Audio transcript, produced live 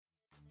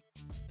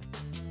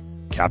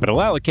Capital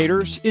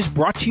Allocators is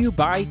brought to you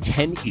by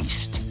 10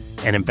 East,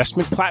 an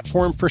investment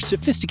platform for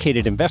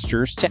sophisticated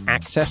investors to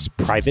access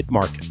private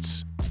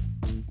markets.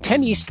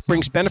 10 East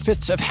brings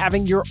benefits of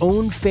having your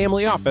own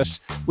family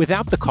office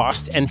without the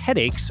cost and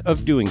headaches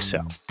of doing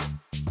so.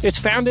 It's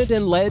founded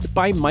and led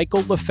by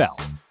Michael LaFell,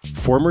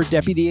 former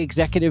Deputy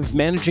Executive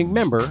Managing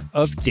Member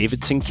of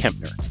Davidson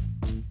Kempner.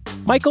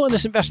 Michael and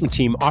his investment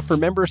team offer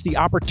members the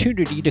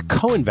opportunity to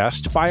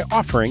co-invest by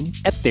offering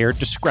at their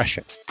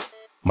discretion.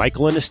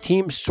 Michael and his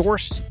team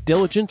source,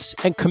 diligence,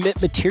 and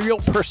commit material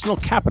personal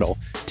capital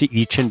to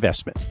each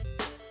investment.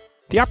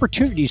 The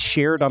opportunities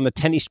shared on the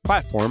 10 East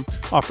platform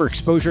offer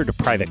exposure to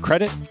private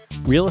credit,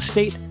 real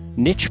estate,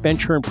 niche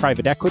venture and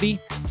private equity,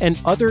 and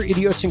other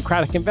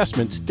idiosyncratic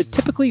investments that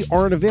typically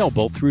aren't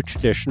available through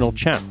traditional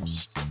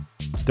channels.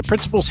 The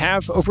principals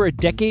have over a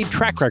decade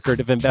track record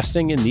of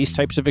investing in these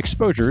types of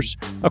exposures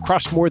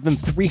across more than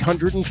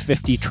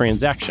 350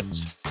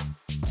 transactions.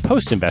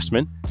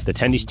 Post-investment, the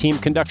 10 East team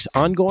conducts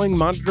ongoing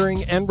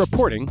monitoring and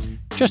reporting,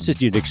 just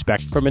as you'd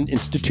expect from an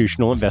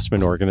institutional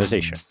investment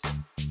organization.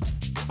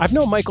 I've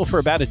known Michael for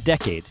about a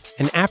decade,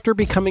 and after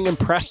becoming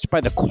impressed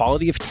by the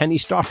quality of 10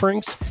 East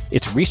offerings,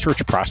 its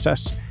research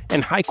process,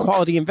 and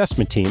high-quality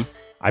investment team,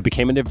 I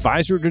became an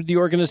advisor to the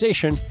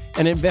organization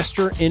and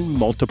investor in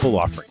multiple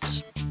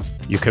offerings.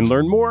 You can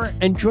learn more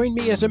and join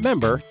me as a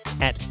member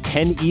at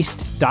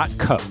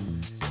 10east.co.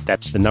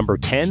 That's the number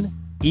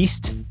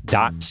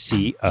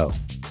 10east.co.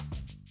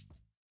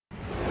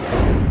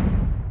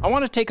 I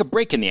want to take a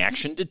break in the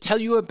action to tell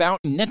you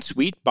about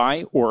NetSuite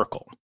by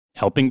Oracle,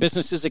 helping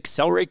businesses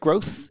accelerate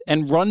growth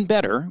and run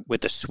better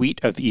with a suite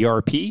of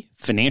ERP,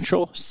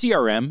 financial,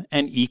 CRM,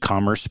 and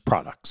e-commerce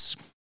products.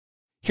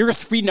 Here are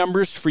three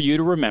numbers for you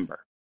to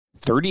remember: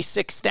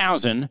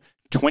 36,000,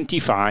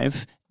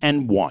 25,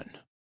 and 1.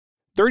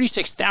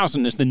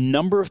 36,000 is the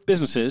number of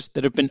businesses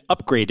that have been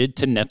upgraded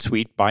to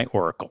NetSuite by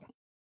Oracle.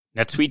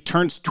 NetSuite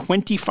turns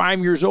 25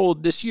 years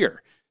old this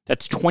year.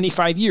 That's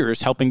 25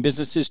 years helping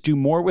businesses do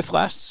more with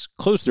less,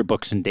 close their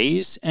books in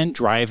days, and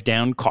drive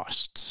down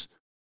costs.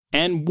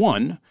 And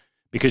 1,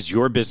 because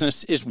your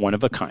business is one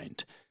of a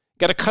kind.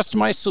 Get a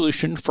customized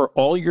solution for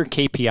all your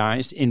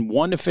KPIs in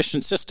one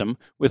efficient system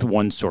with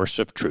one source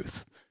of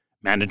truth.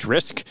 Manage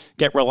risk,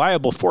 get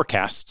reliable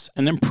forecasts,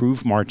 and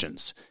improve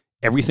margins.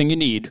 Everything you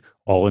need,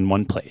 all in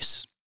one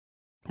place.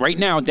 Right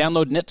now,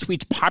 download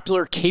NetSuite's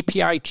popular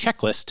KPI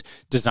checklist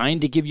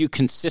designed to give you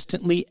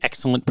consistently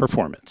excellent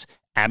performance,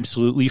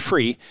 absolutely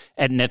free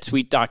at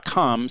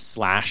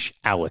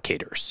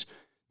netsuite.com/allocators.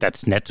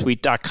 That's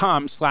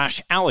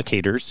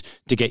netsuite.com/allocators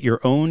to get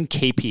your own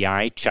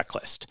KPI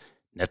checklist.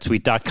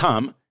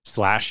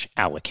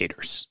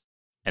 netsuite.com/allocators.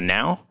 And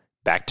now,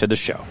 back to the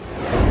show.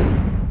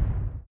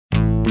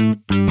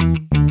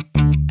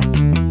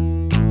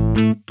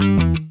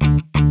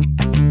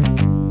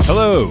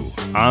 Hello,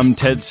 I'm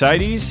Ted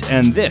Seides,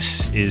 and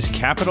this is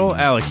Capital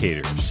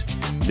Allocators.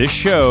 This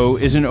show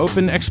is an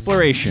open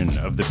exploration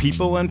of the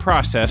people and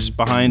process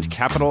behind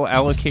capital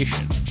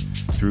allocation.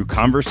 Through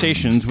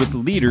conversations with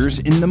leaders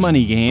in the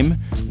money game,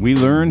 we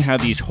learn how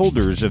these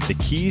holders of the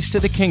keys to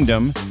the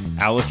kingdom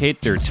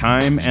allocate their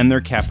time and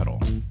their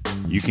capital.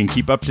 You can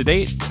keep up to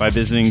date by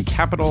visiting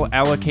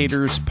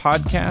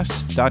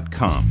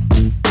capitalallocatorspodcast.com.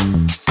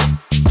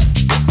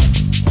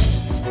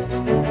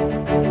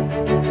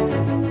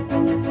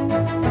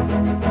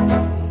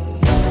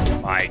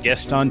 My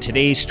guest on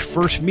today's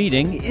first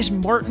meeting is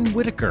Martin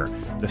Whittaker,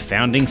 the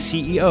founding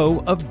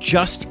CEO of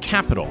Just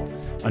Capital,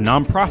 a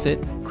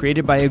nonprofit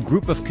created by a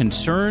group of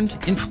concerned,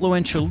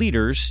 influential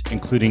leaders,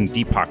 including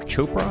Deepak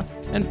Chopra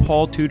and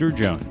Paul Tudor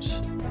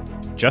Jones.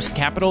 Just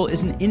Capital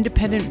is an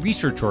independent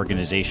research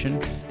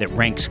organization that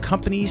ranks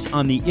companies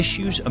on the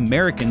issues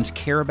Americans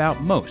care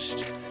about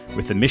most,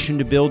 with a mission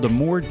to build a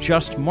more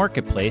just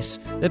marketplace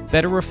that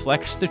better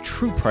reflects the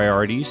true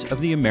priorities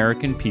of the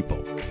American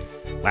people.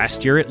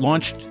 Last year, it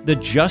launched the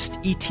Just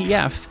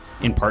ETF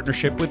in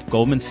partnership with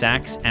Goldman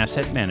Sachs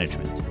Asset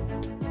Management.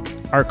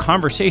 Our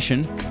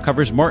conversation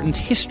covers Martin's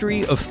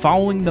history of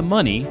following the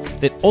money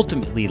that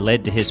ultimately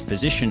led to his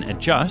position at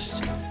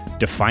Just,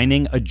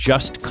 defining a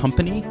just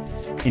company,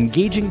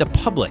 engaging the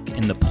public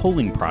in the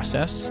polling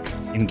process,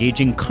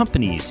 engaging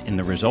companies in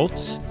the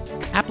results,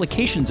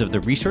 applications of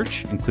the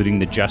research, including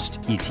the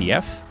Just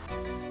ETF,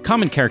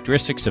 common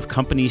characteristics of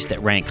companies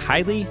that rank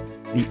highly,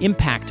 the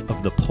impact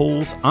of the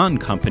polls on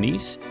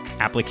companies,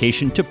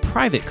 application to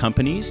private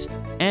companies,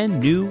 and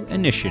new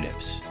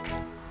initiatives.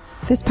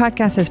 This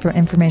podcast is for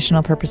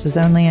informational purposes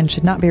only and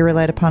should not be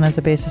relied upon as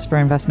a basis for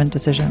investment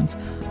decisions.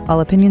 All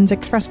opinions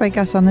expressed by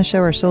guests on the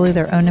show are solely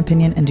their own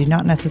opinion and do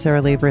not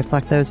necessarily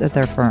reflect those of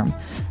their firm.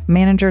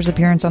 Manager's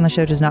appearance on the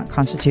show does not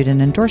constitute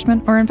an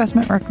endorsement or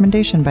investment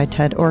recommendation by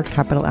TED or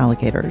Capital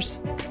Allocators.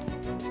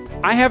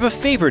 I have a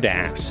favor to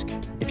ask.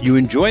 If you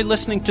enjoy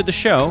listening to the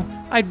show,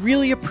 I'd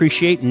really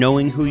appreciate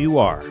knowing who you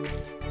are.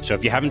 So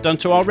if you haven't done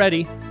so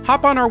already,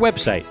 hop on our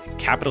website,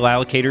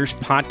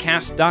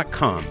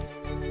 capitalallocatorspodcast.com.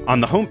 On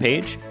the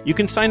homepage, you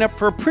can sign up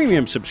for a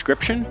premium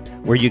subscription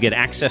where you get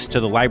access to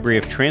the library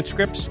of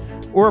transcripts,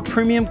 or a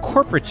premium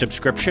corporate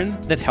subscription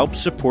that helps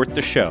support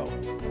the show.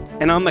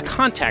 And on the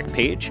contact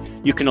page,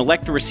 you can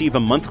elect to receive a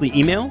monthly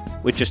email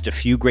with just a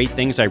few great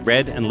things I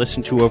read and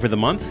listened to over the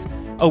month,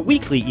 a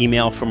weekly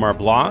email from our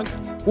blog,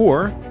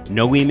 or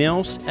no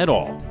emails at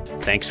all.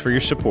 Thanks for your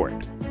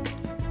support.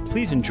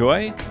 Please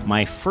enjoy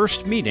my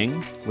first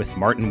meeting with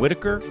Martin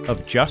Whittaker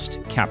of Just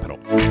Capital.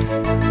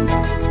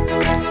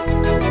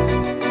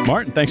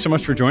 Martin, thanks so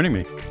much for joining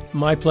me.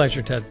 My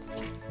pleasure, Ted.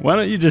 Why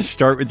don't you just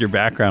start with your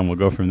background? We'll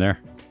go from there.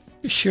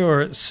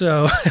 Sure.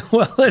 So,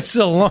 well, it's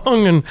a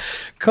long and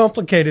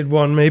complicated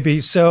one, maybe.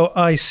 So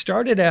I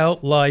started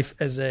out life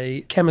as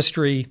a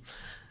chemistry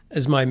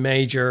as my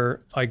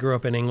major. I grew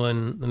up in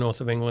England, the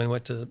north of England,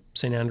 went to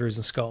St. Andrews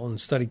in Scotland,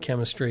 studied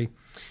chemistry.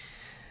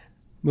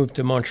 Moved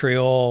to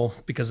Montreal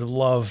because of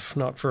love,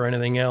 not for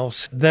anything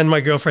else. Then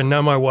my girlfriend,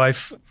 now my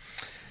wife.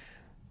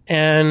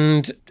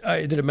 And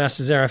I did a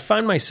master's there. I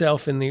found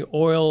myself in the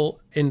oil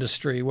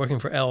industry, working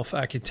for Elf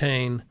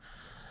Aquitaine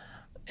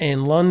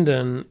in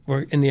London,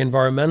 in the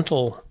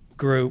environmental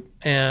group.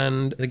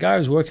 And the guy I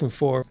was working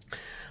for,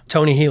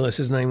 Tony Healis,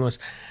 his name was,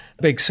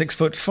 a big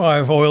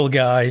 6'5" oil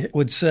guy,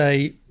 would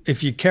say,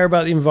 if you care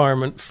about the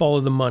environment, follow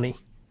the money.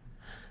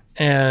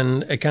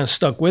 And it kind of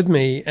stuck with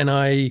me. And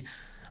I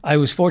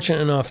was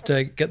fortunate enough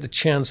to get the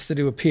chance to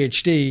do a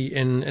PhD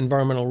in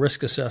environmental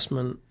risk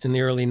assessment in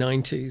the early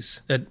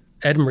 90s at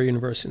Edinburgh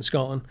University in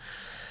Scotland.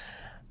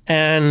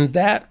 And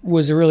that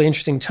was a really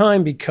interesting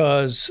time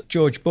because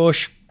George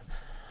Bush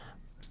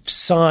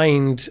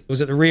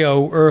was at the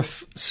Rio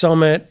Earth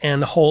Summit,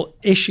 and the whole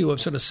issue of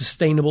sort of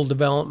sustainable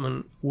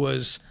development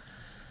was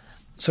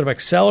sort of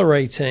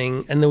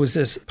accelerating. And there was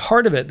this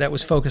part of it that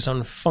was focused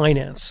on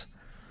finance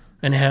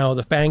and how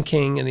the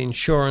banking and the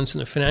insurance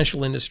and the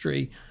financial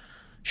industry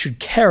should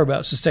care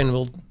about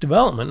sustainable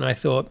development. And I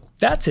thought,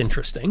 that's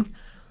interesting.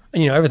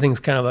 And, everything's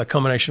kind of a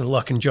combination of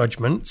luck and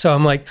judgment. So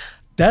I'm like,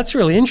 that's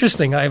really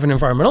interesting. I have an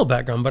environmental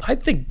background, but I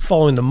think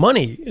following the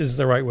money is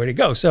the right way to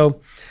go. So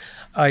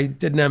I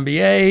did an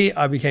MBA.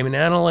 I became an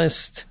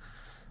analyst.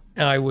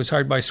 I was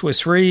hired by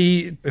Swiss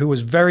Re, who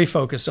was very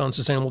focused on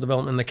sustainable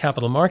development in the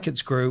capital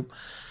markets group,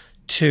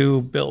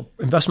 to build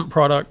investment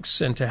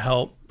products and to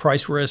help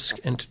price risk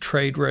and to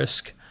trade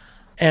risk.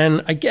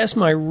 And I guess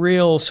my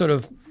real sort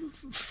of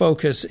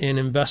focus in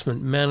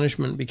investment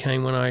management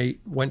became when I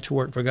went to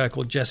work for a guy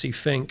called Jesse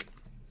Fink,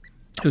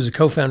 who's a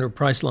co-founder of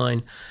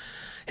Priceline.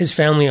 His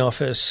family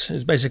office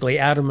is basically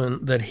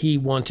adamant that he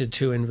wanted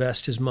to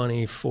invest his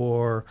money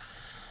for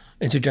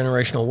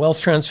intergenerational wealth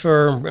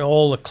transfer,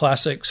 all the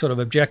classic sort of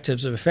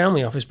objectives of a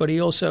family office, but he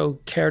also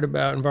cared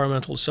about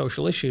environmental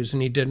social issues,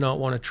 and he did not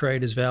want to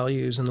trade his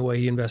values in the way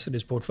he invested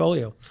his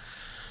portfolio.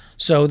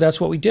 So that's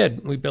what we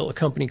did. We built a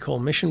company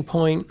called Mission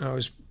Point. I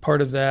was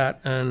part of that,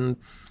 and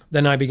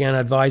then I began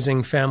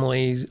advising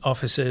family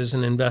offices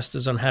and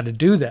investors on how to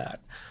do that,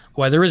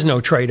 why there is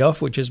no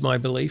trade-off, which is my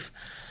belief,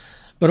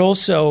 but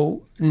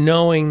also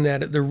knowing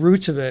that at the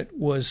root of it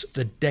was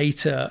the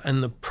data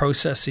and the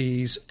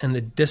processes and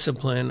the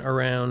discipline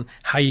around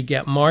how you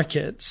get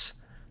markets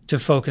to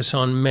focus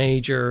on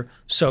major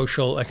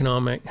social,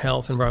 economic,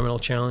 health, environmental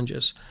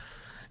challenges.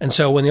 And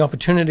so when the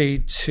opportunity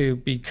to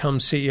become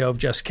CEO of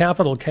Just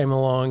Capital came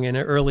along in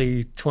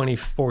early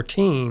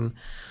 2014,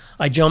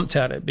 I jumped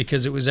at it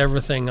because it was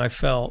everything I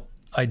felt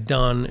I'd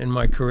done in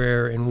my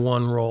career in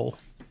one role.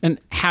 And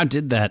how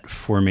did that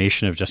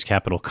formation of Just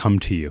Capital come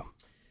to you?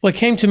 Well, it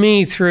came to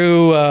me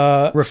through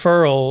a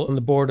referral on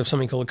the board of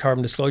something called the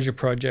Carbon Disclosure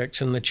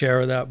Project, and the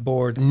chair of that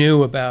board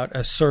knew about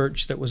a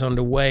search that was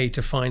underway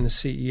to find the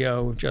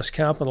CEO of Just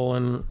Capital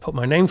and put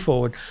my name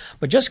forward.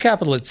 But Just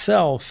Capital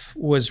itself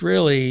was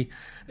really,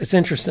 it's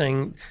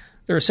interesting.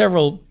 There are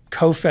several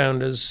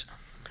co-founders,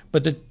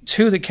 but the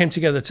two that came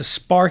together to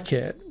spark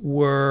it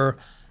were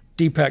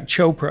Deepak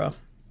Chopra,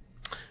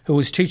 who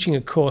was teaching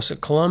a course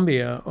at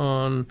Columbia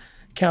on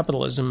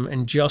capitalism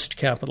and just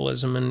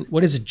capitalism, and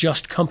what does a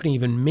just company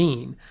even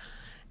mean?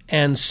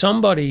 And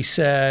somebody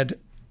said,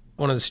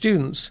 one of the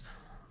students,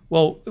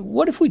 well,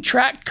 what if we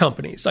tracked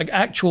companies, like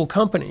actual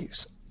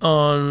companies,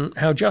 on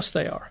how just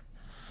they are?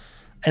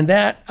 And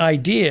that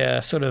idea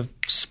sort of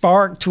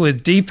sparked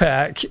with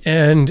Deepak,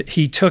 and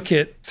he took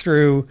it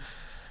through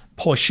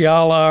Paul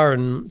Scialla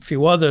and a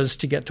few others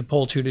to get to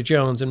Paul Tudor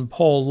Jones. And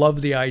Paul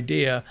loved the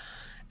idea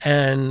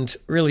and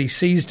really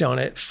seized on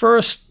it.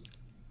 First,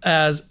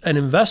 as an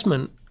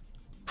investment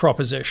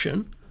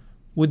proposition,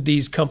 would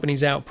these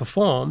companies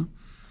outperform?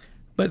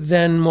 But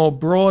then more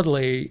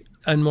broadly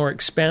and more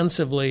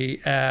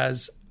expansively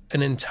as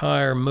an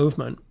entire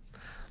movement,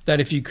 that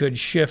if you could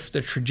shift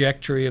the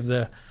trajectory of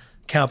the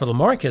capital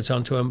markets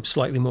onto a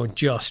slightly more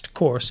just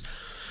course,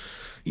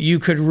 you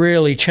could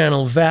really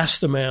channel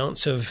vast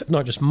amounts of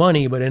not just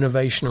money, but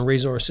innovation and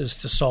resources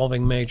to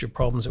solving major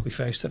problems that we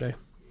face today.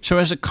 So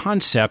as a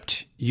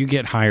concept, you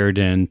get hired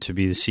in to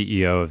be the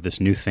CEO of this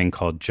new thing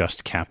called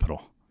Just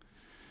Capital.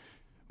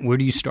 Where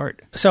do you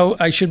start? So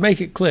I should make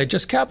it clear,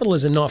 Just Capital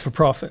is a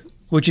not-for-profit,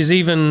 which is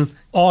even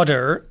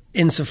odder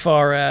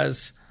insofar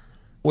as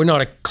we're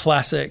not a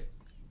classic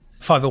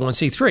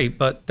 501c3,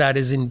 but that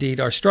is indeed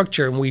our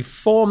structure. And we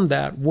formed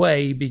that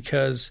way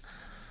because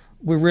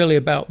we're really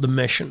about the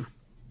mission.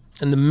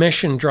 And the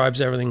mission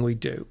drives everything we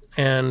do.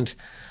 And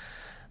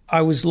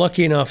I was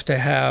lucky enough to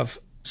have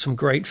some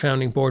great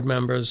founding board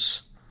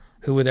members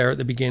who were there at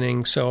the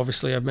beginning. So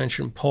obviously I've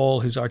mentioned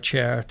Paul, who's our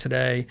chair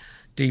today,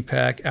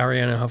 Deepak,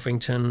 Ariana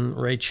Huffington,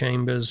 Ray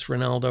Chambers,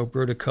 Ronaldo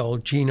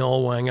Brudicole, Gene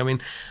Allwang. I mean,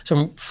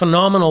 some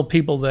phenomenal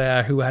people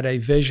there who had a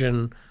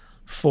vision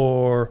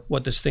for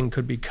what this thing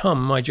could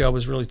become. My job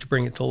was really to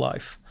bring it to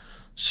life.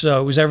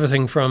 So it was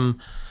everything from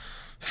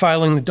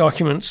filing the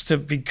documents to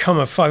become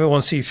a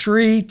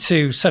 501c3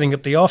 to setting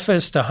up the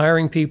office to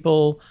hiring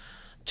people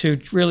to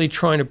really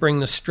trying to bring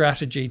the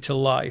strategy to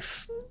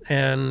life.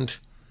 And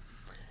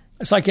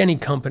it's like any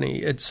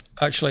company. It's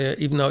actually,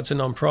 even though it's a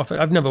nonprofit,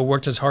 I've never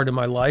worked as hard in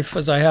my life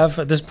as I have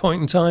at this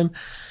point in time.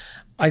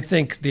 I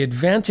think the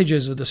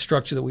advantages of the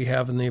structure that we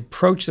have and the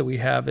approach that we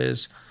have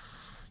is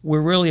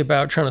we're really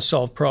about trying to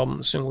solve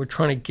problems, and we're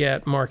trying to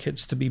get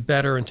markets to be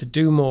better and to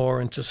do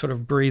more and to sort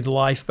of breathe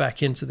life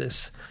back into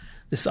this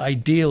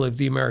ideal of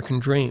the American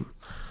dream.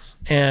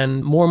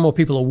 And more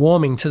people are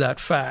warming to that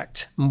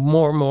fact.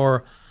 More and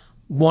more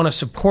want to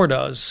support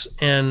us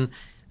and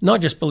not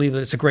just believe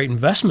that it's a great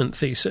investment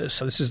thesis.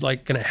 So this is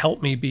like going to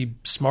help me be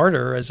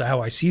smarter as to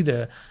how I see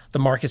the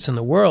markets in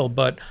the world,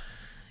 but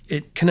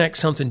it connects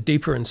something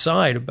deeper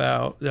inside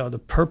about the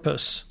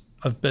purpose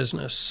of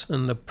business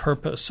and the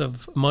purpose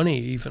of money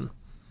even.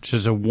 Which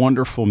is a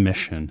wonderful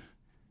mission,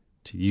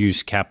 to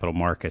use capital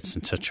markets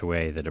in such a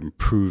way that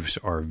improves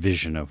our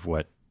vision of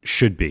what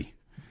should be.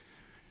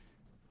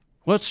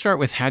 Let's start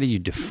with, how do you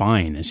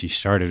define, as you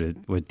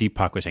started what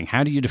Deepak was saying,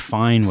 how do you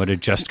define what a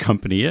just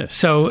company is?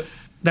 So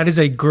that is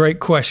a great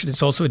question.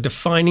 It's also a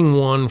defining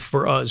one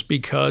for us,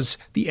 because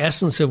the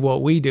essence of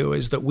what we do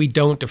is that we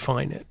don't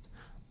define it.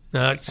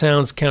 Now, it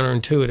sounds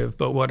counterintuitive,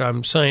 but what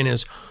I'm saying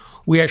is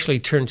we actually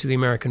turn to the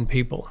American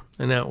people.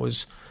 And that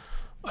was,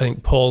 I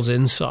think, Paul's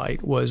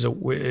insight was,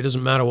 it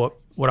doesn't matter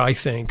what I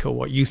think or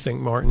what you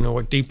think, Martin, or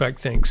what Deepak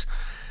thinks.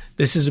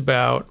 This is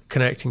about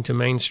connecting to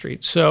Main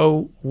Street.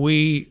 So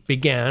we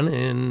began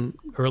in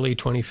early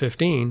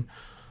 2015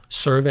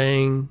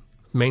 surveying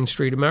Main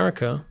Street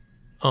America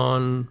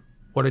on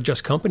what a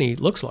just company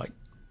looks like.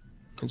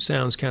 It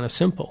sounds kind of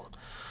simple,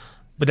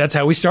 but that's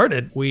how we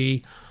started.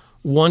 We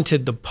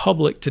wanted the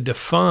public to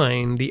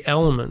define the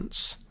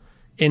elements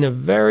in a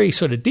very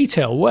sort of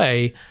detailed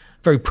way,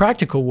 very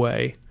practical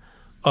way,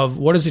 of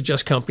what does a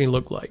just company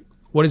look like?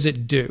 What does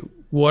it do?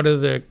 What are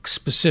the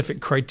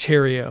specific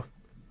criteria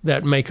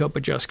that make up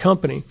a just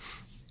company?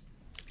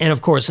 And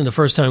of course, in the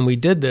first time we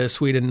did this,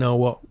 we didn't know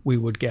what we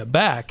would get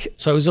back.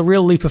 So it was a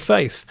real leap of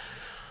faith.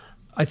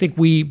 I think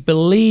we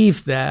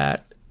believe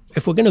that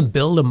if we're going to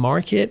build a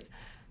market,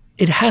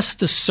 it has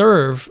to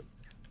serve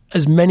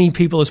as many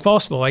people as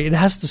possible. It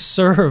has to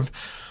serve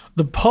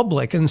the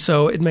public. And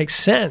so it makes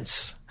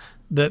sense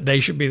that they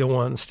should be the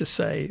ones to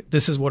say,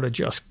 this is what a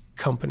just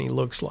company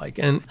looks like.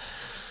 And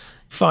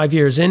 5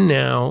 years in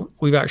now,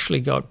 we've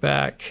actually got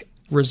back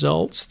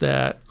results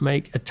that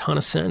make a ton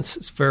of sense.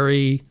 It's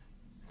very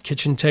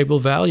kitchen table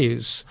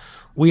values.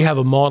 We have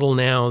a model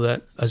now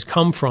that has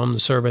come from the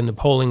survey and the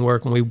polling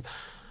work, and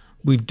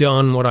we've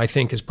done what I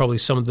think is probably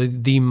some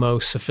of the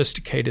most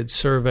sophisticated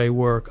survey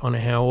work on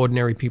how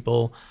ordinary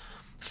people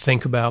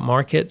think about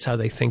markets, how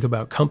they think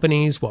about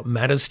companies, what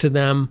matters to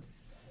them.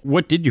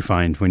 What did you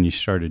find when you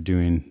started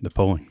doing the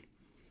polling?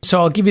 So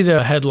I'll give you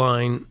the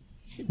headline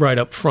right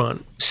up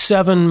front.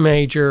 7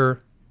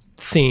 major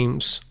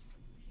themes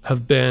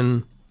have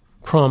been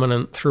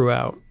prominent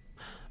throughout,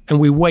 and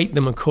we weight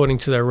them according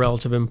to their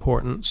relative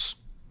importance.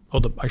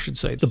 I should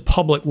say the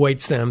public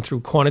weights them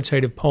through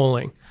quantitative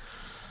polling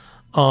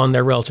on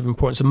their relative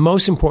importance. The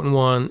most important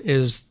one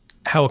is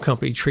how a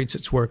company treats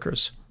its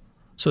workers.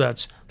 So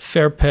that's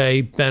fair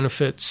pay,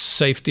 benefits,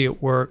 safety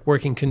at work,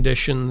 working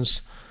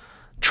conditions,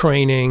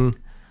 training.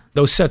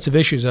 Those sets of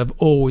issues have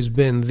always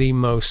been the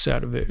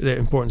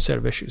important set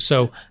of issues.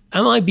 So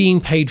am I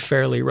being paid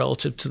fairly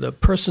relative to the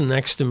person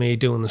next to me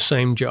doing the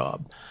same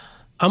job?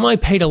 Am I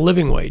paid a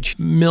living wage?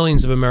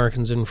 Millions of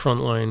Americans in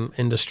frontline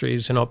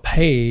industries are not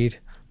paid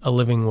a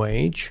living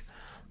wage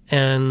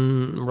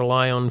and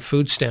rely on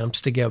food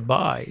stamps to get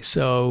by.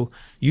 So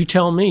you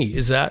tell me,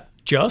 is that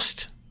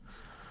just?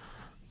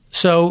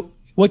 So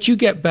what you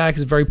get back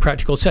is a very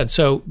practical set.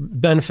 So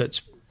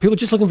benefits. People are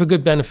just looking for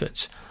good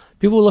benefits.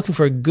 People are looking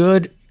for a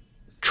good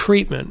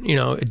treatment,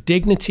 a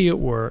dignity at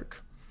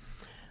work,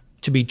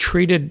 to be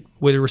treated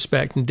with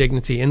respect and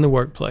dignity in the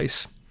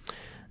workplace,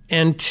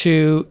 and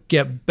to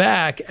get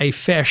back a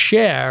fair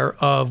share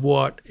of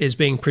what is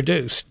being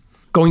produced.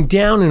 Going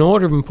down in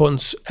order of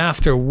importance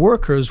after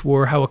workers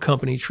were how a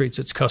company treats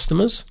its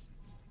customers.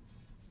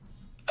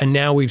 And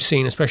now we've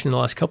seen, especially in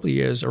the last couple of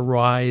years, a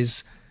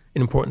rise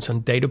in importance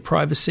on data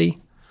privacy,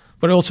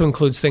 but it also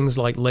includes things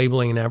like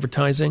labeling and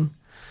advertising.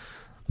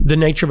 The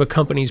nature of a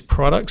company's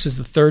products is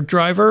the third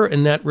driver,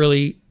 and that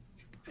really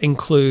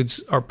includes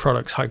our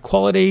products' high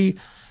quality.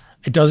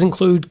 It does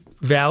include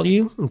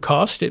value and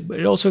cost, but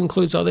it also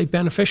includes, are they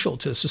beneficial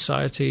to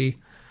society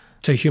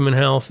to human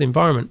health, the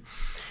environment.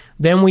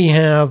 Then we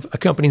have a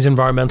company's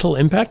environmental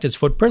impact, its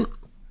footprint.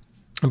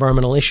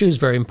 Environmental issues,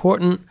 very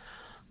important.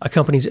 A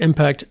company's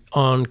impact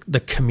on the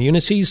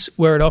communities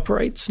where it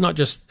operates, not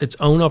just its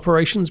own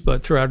operations,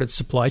 but throughout its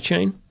supply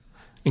chain,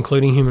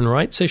 including human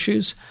rights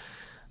issues.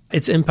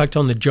 Its impact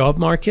on the job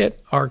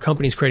market. Are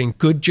companies creating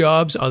good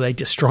jobs? Are they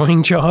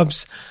destroying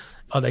jobs?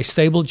 Are they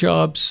stable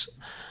jobs?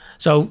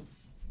 So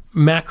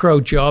macro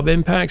job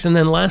impacts. And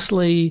then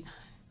lastly,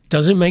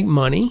 does it make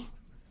money?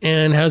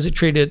 And how does it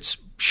treat its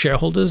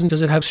shareholders? And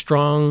does it have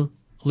strong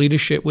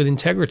leadership with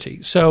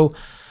integrity? So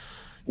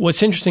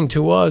what's interesting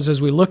to us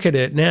as we look at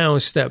it now,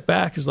 step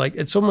back, is like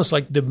it's almost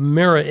like the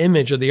mirror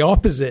image or the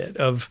opposite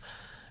of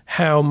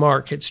how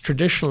markets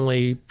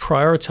traditionally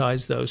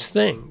prioritize those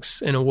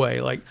things in a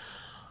way. Like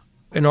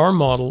in our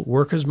model,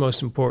 workers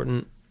most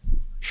important,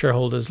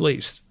 shareholders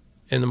least.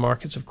 In the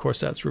markets, of course,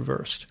 that's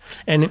reversed.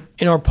 And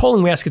in our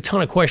polling, we ask a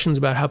ton of questions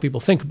about how people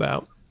think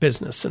about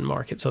business and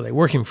markets. Are they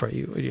working for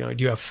you?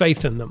 Do you have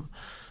faith in them?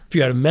 If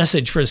you had a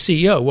message for a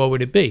CEO, what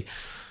would it be?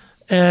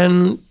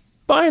 And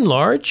by and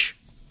large,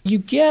 you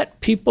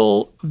get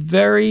people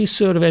very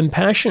sort of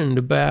impassioned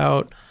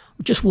about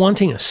just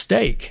wanting a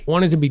stake,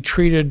 wanting to be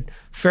treated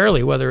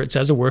fairly, whether it's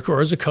as a worker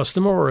or as a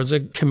customer or as a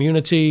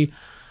community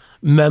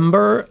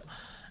member.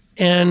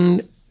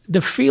 And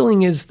the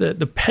feeling is that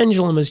the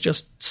pendulum has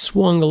just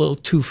swung a little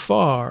too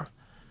far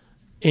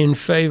in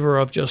favor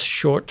of just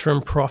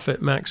short-term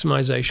profit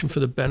maximization for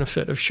the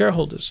benefit of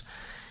shareholders.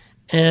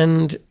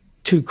 And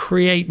to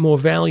create more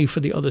value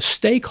for the other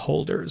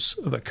stakeholders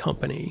of a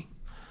company,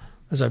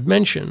 as I've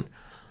mentioned,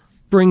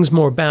 brings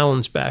more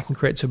balance back and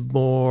creates a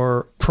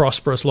more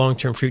prosperous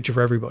long-term future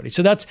for everybody.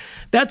 So that's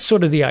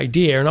sort of the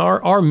idea. And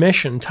our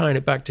mission, tying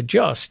it back to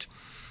Just,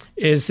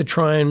 is to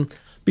try and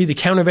be the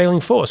countervailing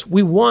force.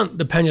 We want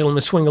the pendulum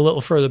to swing a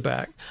little further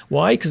back.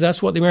 Why? Because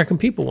that's what the American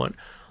people want.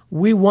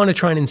 We want to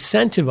try and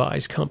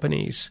incentivize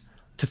companies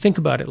to think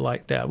about it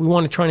like that. We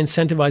want to try and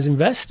incentivize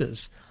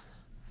investors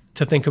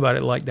to think about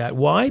it like that.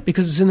 Why?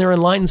 Because it's in their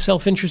enlightened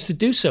self-interest to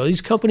do so.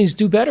 These companies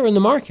do better in the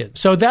market.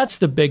 So that's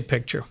the big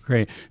picture.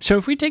 Great. So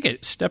if we take a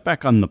step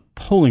back on the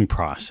polling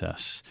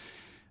process,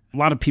 a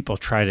lot of people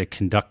try to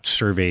conduct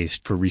surveys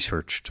for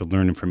research to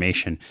learn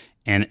information.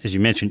 And as you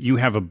mentioned, you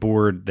have a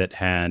board that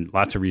had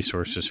lots of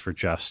resources for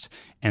Just.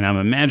 And I'm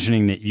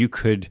imagining that you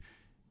could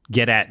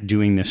get at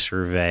doing this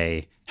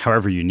survey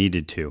however you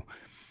needed to.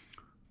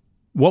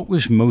 What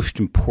was most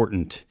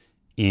important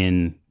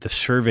in the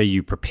survey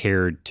you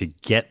prepared to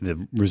get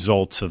the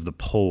results of the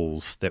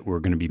polls that were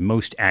going to be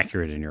most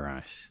accurate in your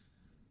eyes?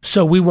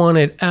 So we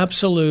wanted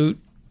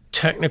absolute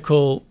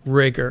technical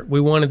rigor.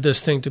 We wanted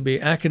this thing to be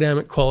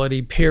academic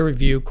quality, peer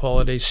review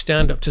quality,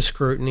 stand up to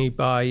scrutiny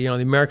by the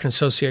American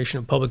Association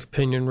of Public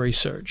Opinion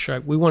Research.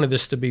 Right? We wanted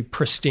this to be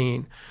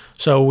pristine.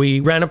 So we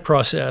ran a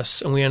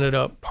process and we ended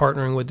up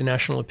partnering with the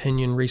National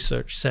Opinion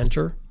Research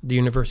Center, the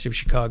University of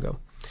Chicago.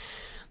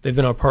 They've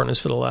been our partners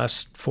for the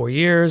last 4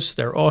 years.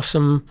 They're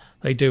awesome.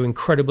 They do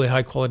incredibly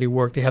high quality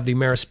work. They have the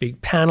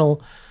AmeriSpeak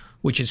panel,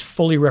 which is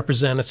fully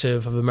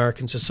representative of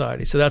American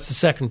society. So that's the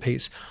second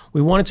piece.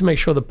 We wanted to make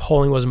sure the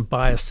polling wasn't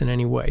biased in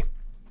any way.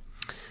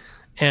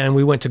 And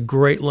we went to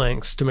great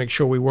lengths to make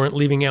sure we weren't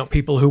leaving out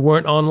people who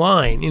weren't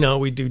online.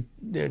 We do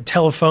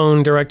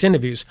telephone direct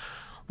interviews.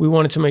 We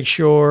wanted to make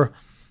sure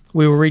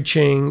we were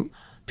reaching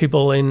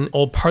people in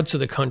all parts of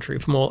the country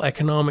from all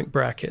economic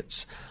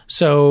brackets.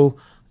 So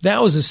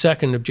that was the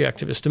second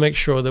objective, is to make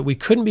sure that we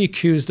couldn't be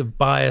accused of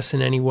bias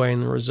in any way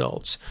in the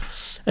results.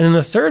 And then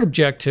the third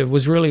objective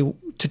was really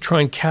to try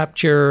and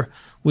capture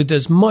with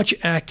as much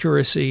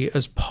accuracy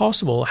as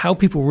possible how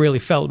people really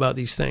felt about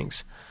these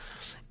things.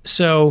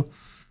 So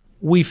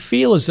we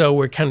feel as though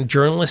we're kind of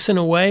journalists in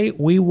a way.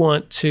 We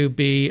want to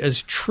be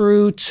as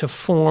true to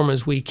form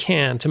as we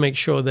can to make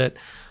sure that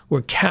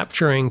we're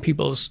capturing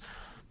people's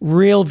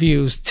real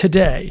views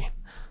today,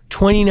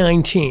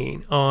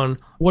 2019, on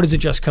what does a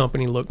Just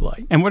company look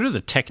like. And what are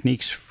the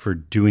techniques for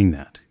doing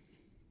that?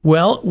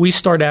 Well, we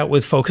start out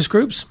with focus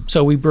groups.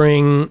 So we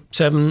bring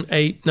 7,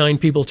 8, 9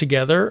 people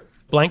together,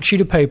 blank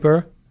sheet of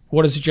paper.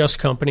 What does a Just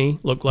company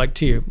look like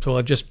to you?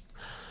 So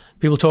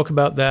people talk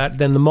about that.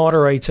 Then the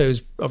moderator,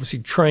 who's obviously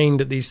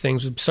trained at these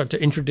things, would start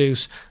to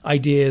introduce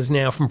ideas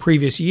now from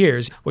previous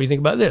years. What do you think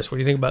about this? What do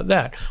you think about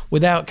that?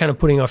 Without kind of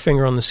putting our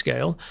finger on the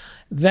scale.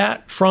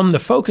 That from the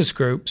focus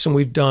groups, and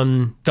we've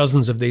done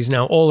dozens of these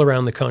now all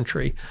around the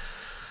country.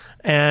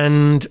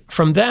 And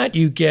from that,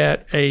 you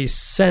get a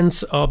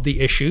sense of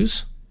the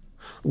issues.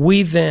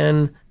 We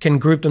then can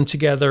group them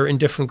together in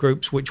different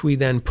groups, which we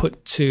then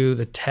put to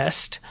the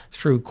test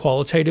through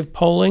qualitative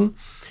polling.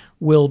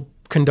 We'll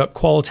conduct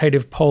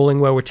qualitative polling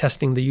where we're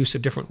testing the use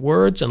of different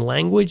words and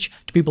language.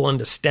 Do people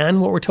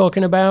understand what we're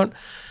talking about?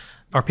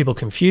 Are people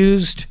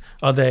confused?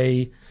 Are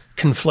they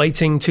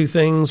conflating two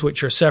things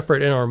which are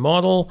separate in our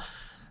model?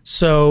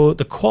 So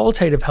the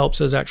qualitative helps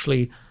us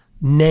actually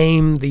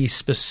name the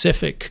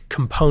specific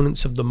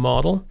components of the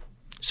model.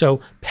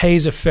 So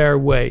pays a fair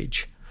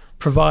wage,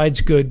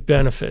 provides good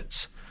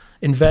benefits,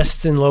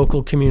 invests in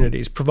local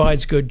communities,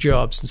 provides good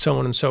jobs, and so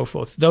on and so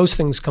forth. Those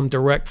things come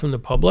direct from the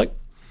public.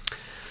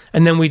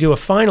 And then we do a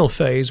final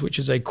phase, which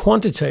is a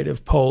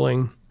quantitative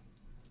polling,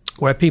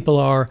 where people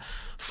are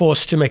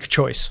forced to make a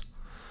choice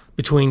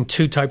between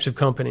two types of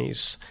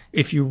companies.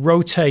 If you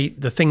rotate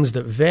the things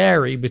that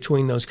vary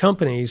between those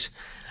companies,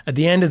 at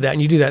the end of that,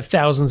 and you do that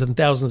thousands and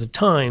thousands of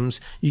times,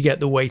 you get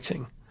the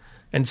weighting.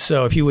 And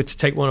so if you were to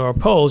take one of our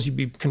polls, you'd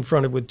be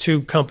confronted with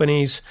two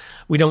companies.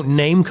 We don't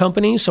name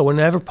companies, so we're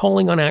never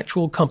polling on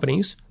actual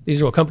companies.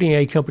 These are all company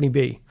A, company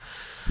B,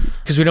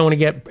 because we don't want to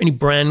get any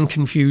brand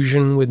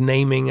confusion with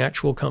naming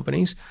actual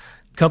companies.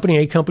 Company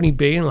A, company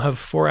B, and we'll have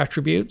 4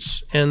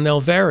 attributes, and they'll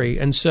vary.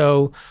 And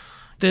so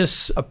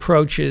this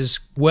approach is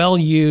well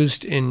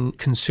used in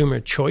consumer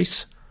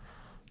choice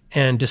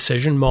and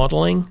decision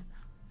modeling.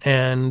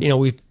 And,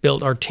 we've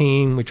built our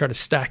team. We try to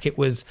stack it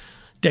with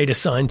data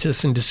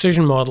scientists and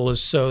decision modelers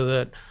so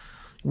that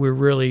we're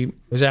really,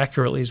 as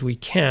accurately as we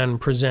can,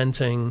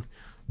 presenting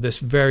this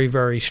very,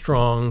 very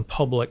strong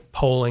public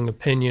polling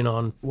opinion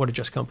on what a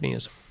just company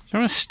is. So I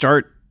want to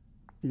start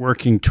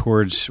working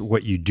towards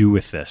what you do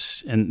with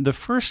this. And the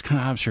first kind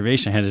of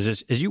observation I had is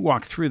this, as you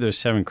walk through those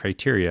 7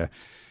 criteria,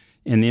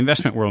 in the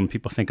investment world, when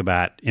people think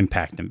about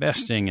impact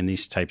investing and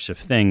these types of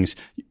things,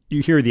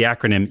 you hear the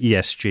acronym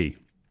ESG,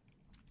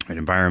 right?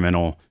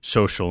 Environmental,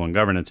 social, and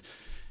governance.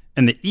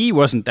 And the E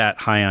wasn't that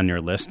high on your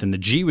list, and the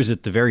G was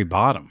at the very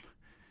bottom.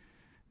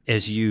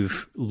 As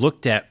you've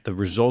looked at the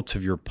results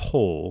of your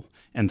poll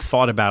and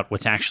thought about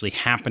what's actually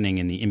happening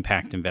in the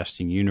impact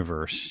investing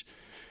universe,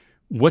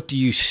 what do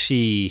you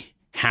see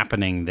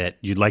happening that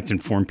you'd like to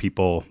inform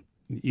people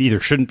either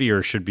shouldn't be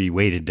or should be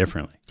weighted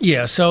differently?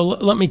 Yeah, so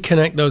let me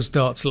connect those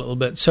dots a little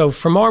bit. So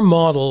from our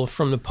model,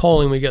 from the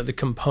polling, we get the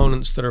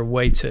components that are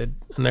weighted,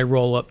 and they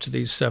roll up to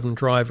these 7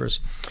 drivers.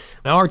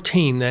 Our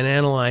team then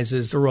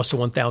analyzes the Russell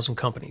 1000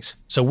 companies.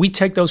 So we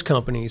take those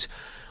companies,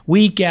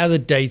 we gather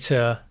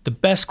data, the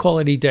best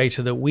quality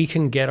data that we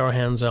can get our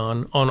hands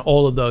on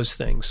all of those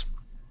things.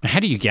 How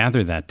do you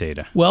gather that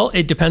data? Well,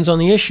 it depends on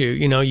the issue.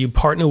 You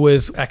partner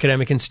with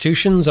academic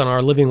institutions on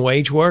our living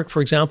wage work,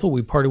 for example.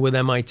 We partner with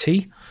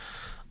MIT.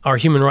 Our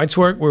human rights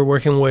work, we're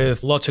working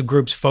with lots of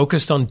groups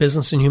focused on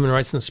business and human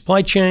rights in the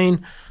supply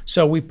chain.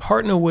 So we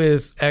partner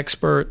with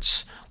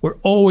experts. We're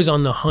always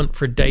on the hunt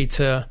for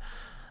data.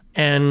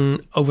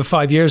 And over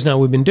 5 years now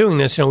we've been doing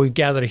this. We've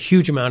gathered a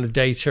huge amount of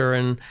data,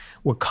 and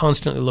we're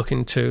constantly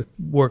looking to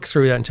work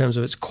through that in terms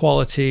of its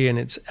quality and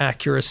its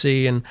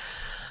accuracy. And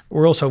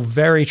we're also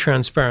very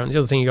transparent. The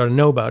other thing you got to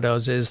know about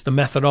us is the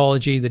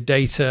methodology, the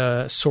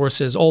data,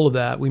 sources, all of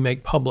that we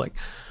make public.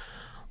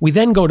 We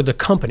then go to the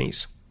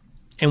companies,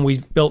 and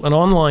we've built an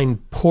online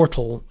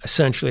portal,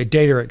 essentially a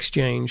data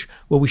exchange,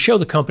 where we show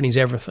the companies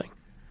everything.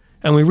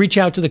 And we reach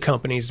out to the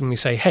companies and we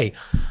say, hey,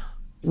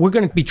 we're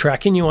going to be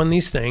tracking you on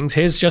these things.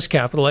 Here's Just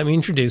Capital. Let me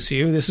introduce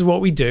you. This is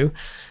what we do.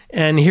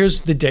 And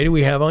here's the data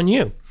we have on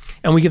you.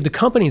 And we give the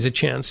companies a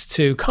chance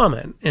to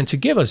comment and to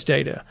give us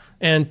data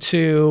and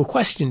to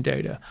question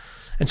data.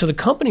 And so the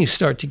companies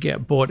start to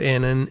get bought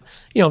in. And,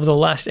 over the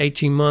last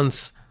 18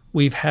 months,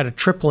 we've had a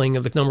tripling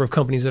of the number of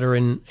companies that are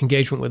in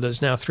engagement with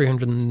us now,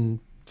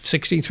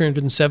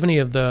 370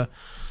 of the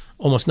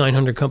almost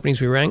 900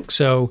 companies we rank.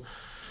 So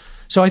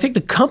I think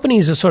the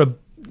companies are sort of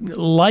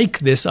like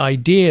this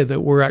idea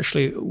that we're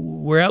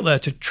out there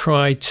to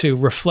try to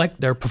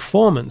reflect their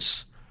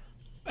performance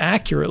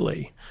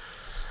accurately.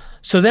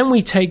 So then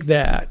we take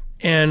that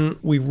and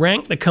we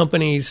rank the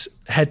companies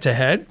head to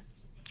head,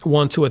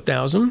 1 to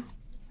 1,000.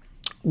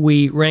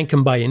 We rank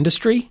them by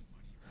industry.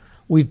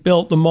 We've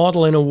built the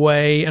model in a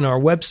way, and our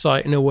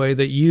website in a way,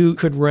 that you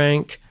could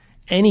rank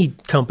any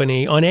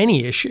company on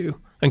any issue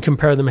and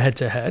compare them head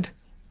to head.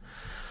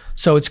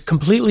 So it's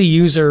completely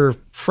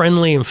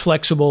user-friendly and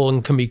flexible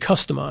and can be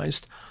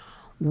customized.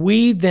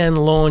 We then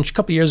launched, a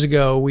couple of years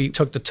ago, we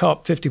took the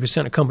top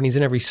 50% of companies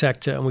in every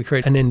sector and we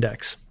created an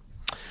index.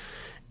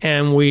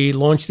 And we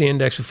launched the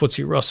index with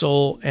FTSE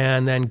Russell,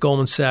 and then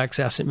Goldman Sachs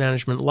Asset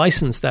Management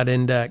licensed that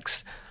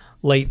index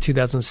late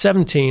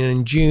 2017. And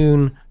in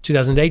June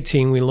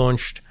 2018, we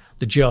launched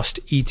the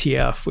Just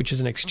ETF, which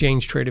is an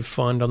exchange-traded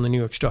fund on the New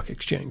York Stock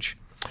Exchange.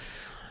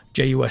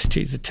 JUST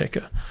is the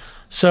ticker.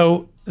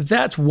 So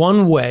that's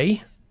one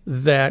way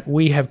that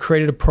we have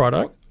created a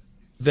product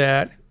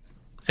that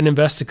an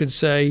investor could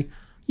say,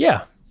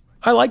 yeah,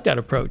 I like that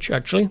approach,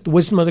 actually. The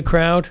wisdom of the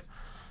crowd,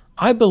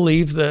 I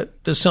believe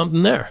that there's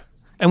something there.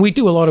 And we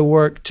do a lot of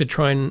work to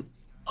try and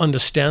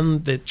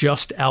understand the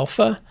Just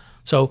Alpha.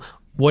 So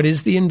what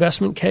is the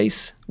investment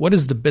case? What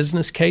is the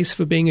business case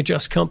for being a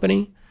Just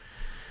company?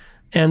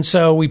 And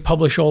so we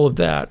publish all of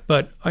that.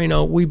 But,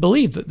 we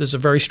believe that there's a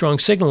very strong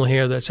signal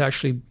here that's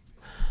actually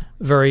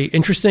very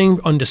interesting,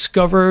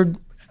 undiscovered,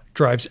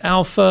 drives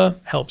alpha,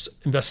 helps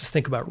investors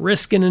think about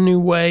risk in a new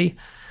way,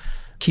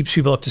 keeps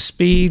people up to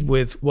speed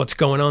with what's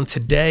going on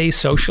today,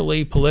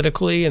 socially,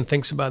 politically, and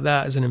thinks about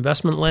that as an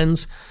investment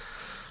lens.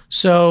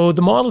 So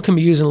the model can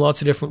be used in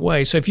lots of different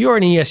ways. So if you're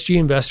an ESG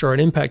investor or an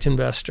impact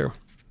investor,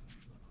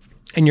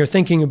 and you're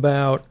thinking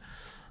about,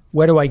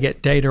 where do I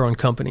get data on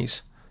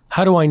companies?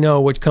 How do I know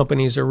what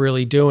companies are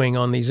really doing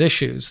on these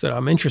issues that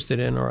I'm interested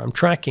in or I'm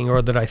tracking or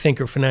that I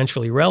think are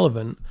financially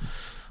relevant?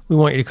 We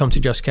want you to come to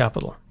Just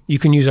Capital. You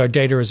can use our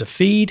data as a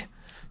feed.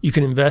 You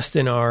can invest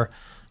in our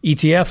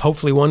ETF.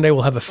 Hopefully one day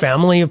we'll have a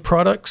family of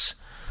products.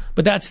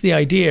 But that's the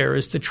idea,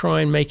 is to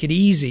try and make it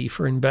easy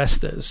for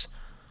investors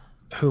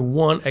who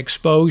want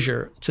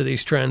exposure to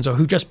these trends or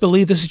who just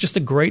believe this is just a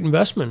great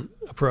investment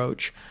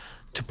approach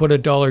to put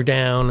 $1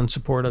 down and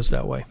support us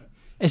that way.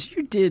 As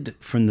you did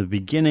from the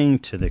beginning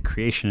to the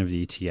creation of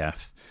the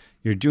ETF,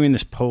 you're doing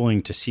this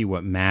polling to see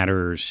what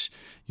matters.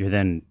 You're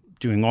then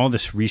doing all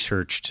this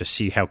research to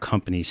see how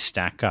companies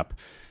stack up.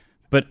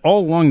 But all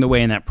along the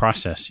way in that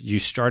process, you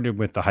started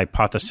with the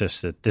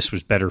hypothesis that this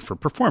was better for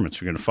performance.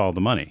 We're going to follow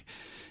the money.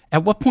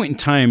 At what point in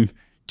time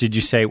did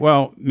you say,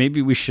 well,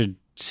 maybe we should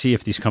see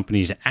if these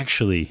companies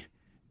actually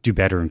do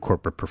better in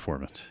corporate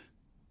performance?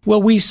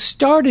 Well, we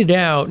started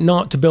out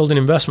not to build an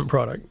investment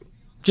product.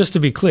 Just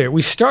to be clear,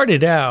 we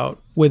started out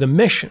with a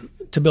mission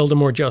to build a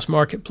more just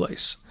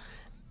marketplace.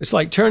 It's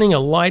like turning a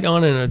light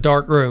on in a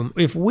dark room.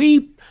 If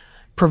we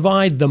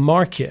provide the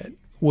market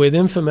with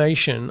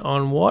information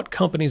on what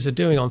companies are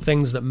doing on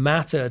things that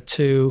matter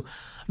to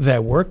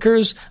their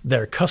workers,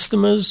 their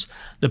customers,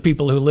 the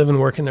people who live and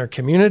work in their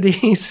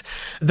communities,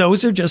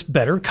 those are just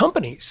better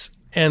companies.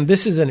 And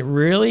this is a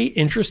really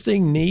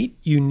interesting, neat,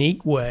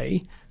 unique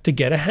way to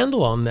get a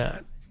handle on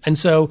that. And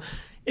so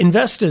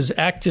investors,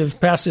 active,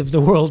 passive, the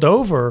world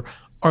over,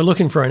 are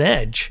looking for an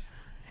edge.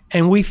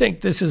 And we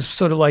think this is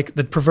sort of like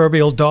the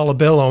proverbial dollar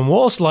bill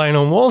lying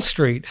on Wall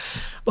Street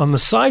on the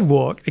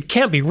sidewalk. It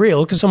can't be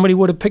real because somebody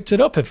would have picked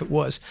it up if it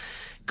was.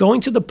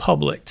 Going to the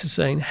public to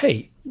saying,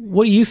 hey,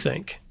 what do you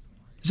think?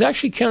 Is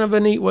actually kind of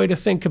a neat way to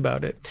think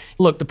about it.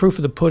 Look, the proof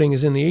of the pudding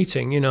is in the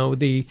eating. You know,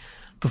 the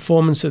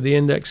performance of the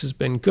index has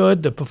been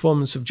good. The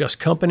performance of just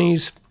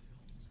companies,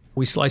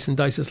 we slice and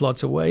dice this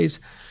lots of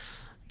ways,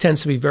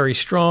 tends to be very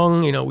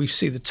strong. You know, we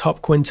see the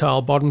top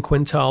quintile, bottom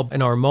quintile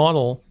in our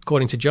model,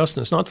 according to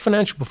Justness, not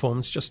financial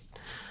performance,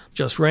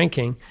 just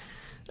ranking,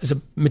 as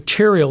a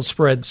material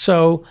spread.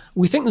 So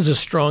we think there's a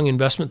strong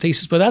investment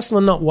thesis, but that's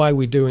not why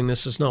we're doing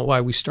this. It's not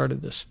why we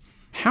started this.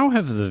 How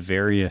have the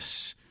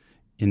various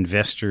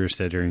investors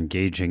that are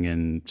engaging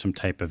in some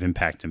type of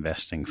impact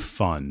investing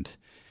fund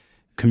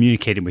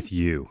communicated with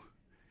you?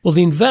 Well,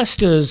 the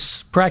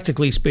investors,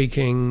 practically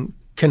speaking,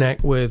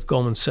 connect with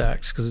Goldman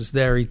Sachs because it's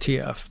their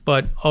ETF.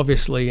 But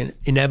obviously and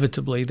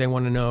inevitably, they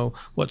want to know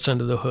what's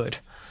under the hood.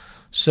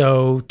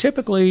 So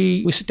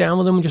typically, we sit down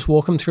with them and just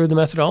walk them through the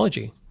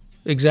methodology.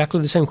 Exactly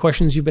the same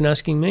questions you've been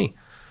asking me.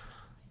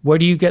 Where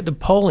do you get the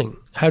polling?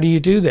 How do you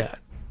do that?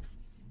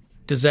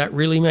 Does that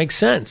really make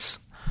sense?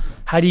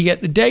 How do you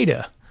get the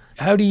data?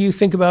 How do you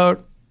think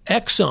about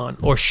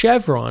Exxon or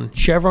Chevron?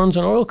 Chevron's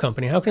an oil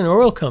company. How can an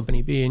oil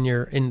company be in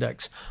your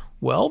index?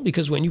 Well,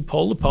 because when you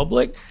poll the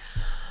public,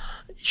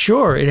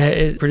 sure,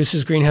 it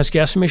produces greenhouse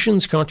gas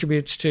emissions,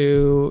 contributes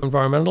to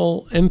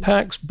environmental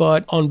impacts,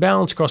 but on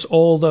balance, across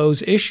all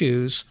those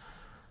issues,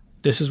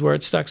 this is where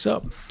it stacks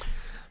up.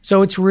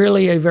 So it's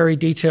really a very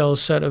detailed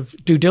set of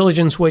due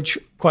diligence, which,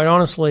 quite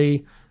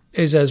honestly,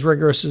 is as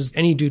rigorous as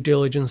any due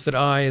diligence that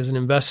I, as an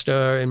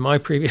investor in my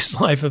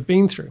previous life, have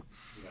been through.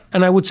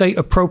 And I would say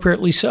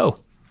appropriately so.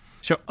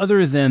 So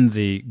other than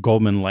the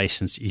Goldman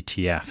licensed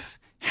ETF,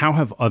 how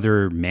have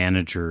other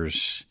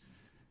managers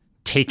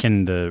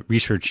taken the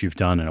research you've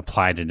done and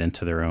applied it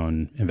into their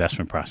own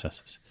investment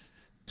processes?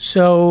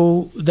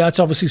 So that's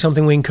obviously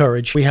something we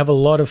encourage. We have a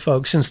lot of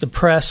folks, since the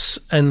press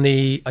and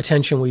the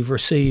attention we've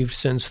received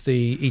since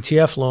the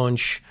ETF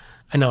launch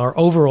and our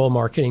overall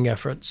marketing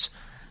efforts,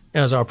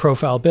 as our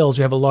profile builds,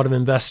 we have a lot of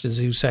investors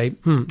who say,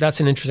 that's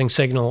an interesting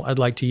signal, I'd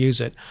like to use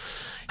it.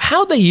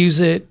 How they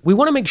use it, we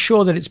want to make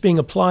sure that it's being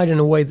applied in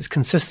a way that's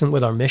consistent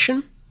with our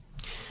mission.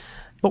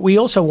 But we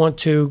also want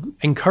to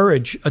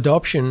encourage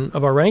adoption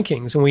of our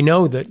rankings. And we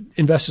know that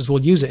investors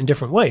will use it in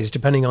different ways,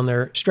 depending on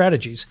their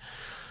strategies.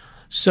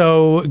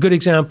 So a good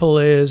example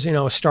is,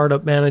 a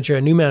startup manager,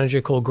 a new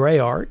manager called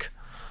GreyArc,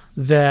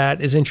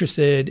 that is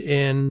interested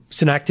in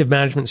an active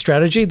management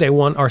strategy. They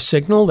want our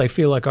signal. They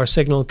feel like our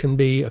signal can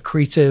be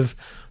accretive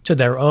to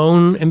their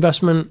own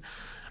investment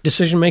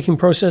decision-making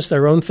process,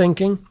 their own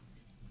thinking.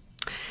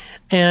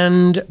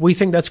 And we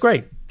think that's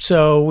great.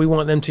 So we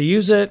want them to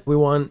use it. We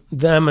want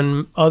them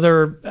and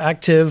other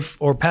active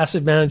or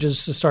passive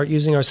managers to start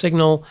using our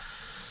signal.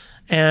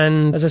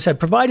 And as I said,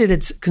 provided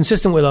it's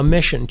consistent with our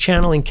mission,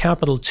 channeling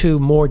capital to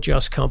more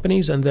just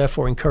companies and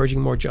therefore encouraging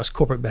more just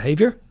corporate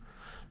behavior,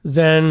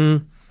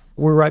 then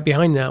we're right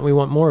behind that. We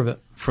want more of it.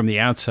 From the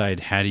outside,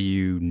 how do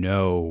you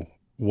know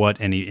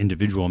what any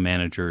individual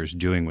manager is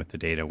doing with the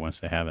data once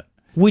they have it?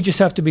 We just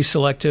have to be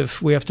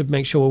selective. We have to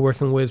make sure we're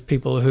working with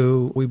people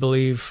who we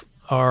believe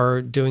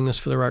are doing this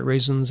for the right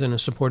reasons and are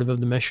supportive of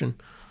the mission.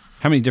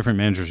 How many different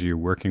managers are you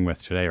working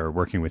with today or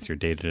working with your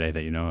data today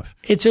that you know of?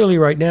 It's early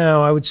right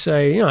now. I would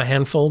say, a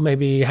handful,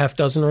 maybe half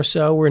dozen or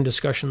so. We're in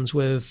discussions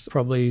with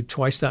probably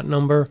twice that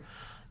number.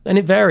 And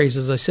it varies,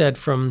 as I said,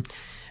 from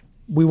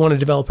we want to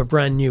develop a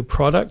brand new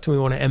product and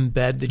we want to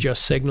embed the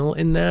just signal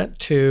in that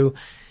to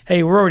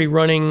hey, we're already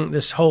running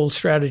this whole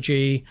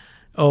strategy,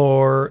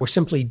 or we're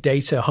simply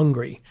data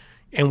hungry,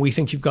 and we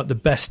think you've got the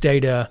best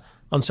data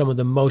on some of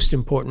the most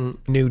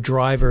important new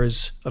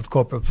drivers of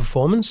corporate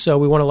performance, so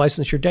we want to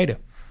license your data.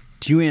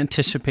 Do you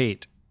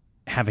anticipate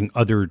having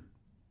other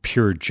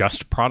pure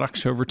just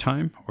products over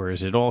time, or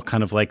is it all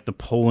kind of like the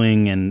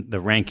polling and the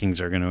rankings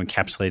are going to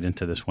encapsulate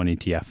into this one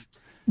ETF?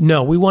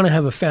 No, we want to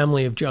have a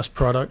family of just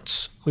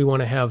products. We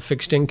want to have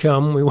fixed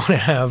income. We want to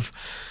have,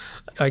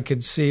 I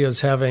could see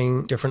us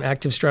having different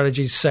active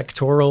strategies,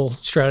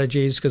 sectoral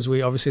strategies, because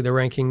obviously the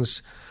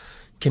rankings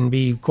can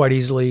be quite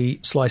easily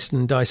sliced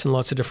and diced in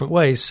lots of different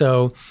ways.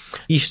 So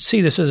you should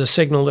see this as a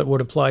signal that would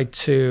apply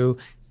to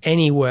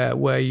anywhere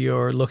where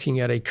you're looking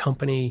at a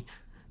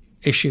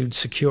company-issued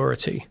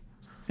security.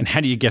 And how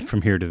do you get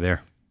from here to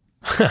there?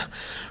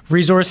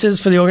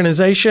 Resources for the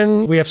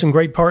organization. We have some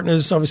great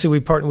partners. Obviously, we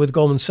partner with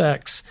Goldman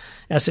Sachs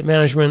Asset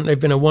Management. They've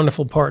been a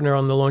wonderful partner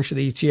on the launch of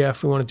the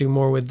ETF. We want to do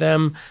more with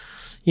them.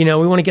 We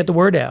want to get the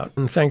word out.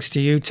 And thanks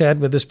to you, Ted,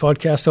 with this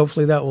podcast,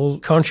 hopefully that will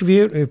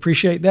contribute. We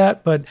appreciate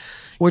that. But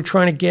we're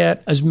trying to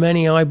get as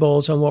many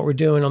eyeballs on what we're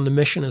doing on the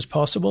mission as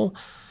possible.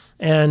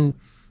 And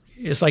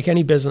it's like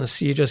any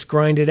business. You just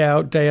grind it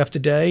out day after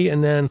day,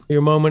 and then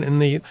your moment in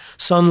the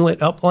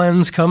sunlit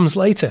uplands comes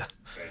later.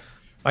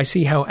 I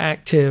see how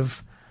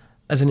active,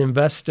 as an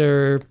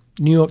investor,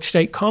 New York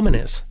State Common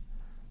is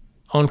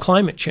on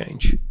climate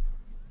change.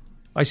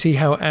 I see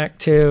how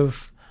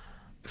active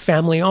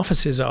family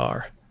offices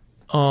are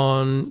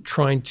on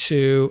trying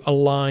to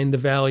align the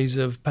values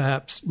of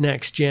perhaps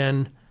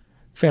next-gen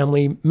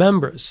family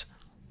members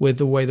with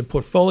the way the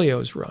portfolio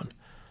is run.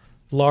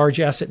 Large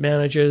asset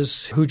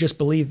managers who just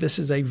believe this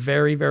is a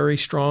very, very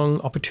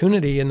strong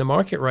opportunity in the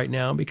market right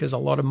now because a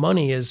lot of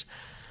money is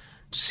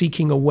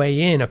seeking a way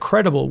in, a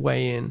credible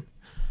way in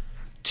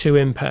to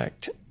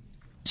impact.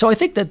 So I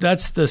think that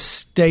that's the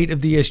state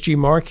of the ESG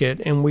market,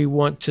 and we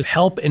want to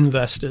help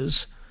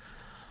investors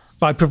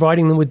by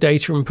providing them with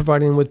data and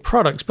providing them with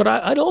products. But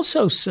I'd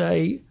also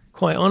say,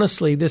 quite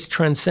honestly, this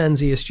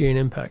transcends ESG and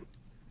impact.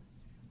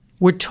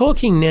 We're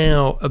talking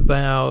now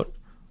about,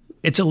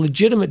 it's a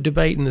legitimate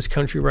debate in this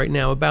country right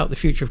now about the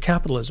future of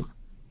capitalism,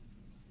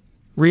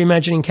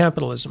 reimagining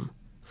capitalism.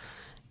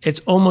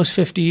 It's almost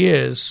 50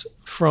 years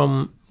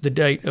from the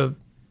date of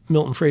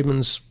Milton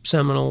Friedman's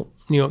seminal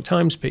New York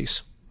Times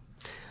piece.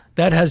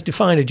 That has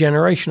defined a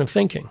generation of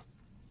thinking.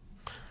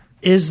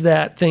 Is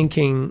that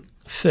thinking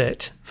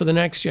fit for the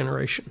next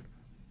generation?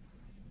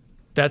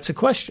 That's a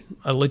question,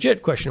 a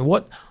legit question.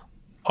 What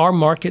are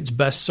markets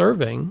best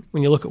serving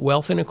when you look at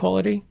wealth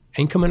inequality,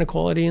 income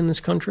inequality in this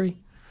country,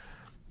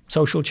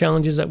 social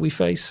challenges that we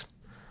face?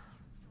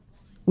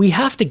 We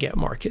have to get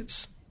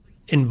markets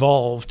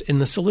involved in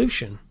the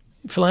solution.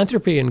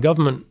 Philanthropy and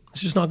government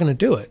is just not going to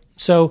do it.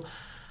 So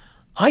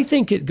I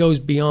think it goes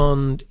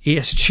beyond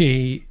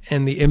ESG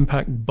and the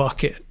impact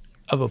bucket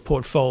of a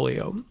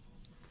portfolio.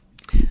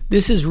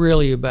 This is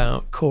really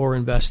about core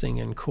investing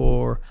and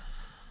core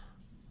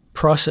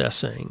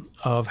processing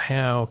of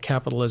how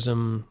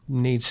capitalism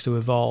needs to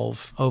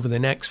evolve over the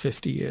next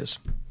 50 years.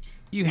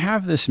 You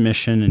have this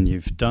mission and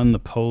you've done the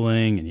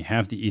polling and you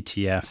have the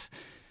ETF,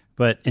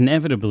 but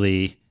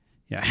inevitably,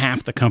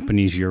 half the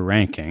companies you're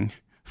ranking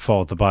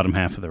fall at the bottom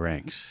half of the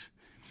ranks.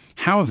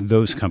 How have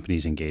those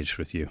companies engaged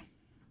with you?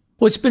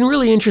 Well, it's been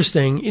really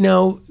interesting.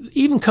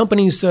 Even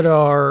companies that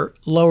are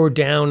lower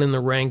down in the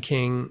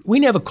ranking, we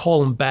never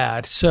call them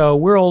bad. So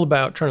we're all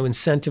about trying to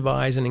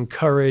incentivize and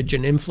encourage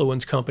and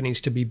influence companies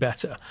to be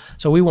better.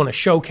 So we want to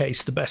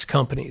showcase the best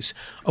companies.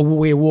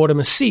 We award them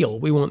a seal.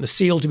 We want the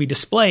seal to be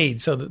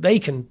displayed so that they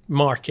can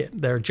market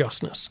their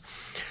justness.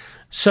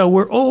 So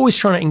we're always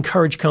trying to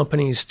encourage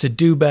companies to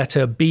do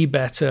better, be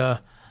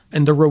better,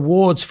 and the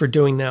rewards for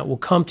doing that will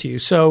come to you.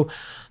 So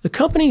the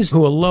companies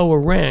who are lower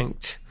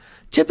ranked,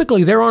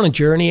 typically they're on a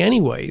journey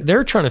anyway.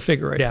 They're trying to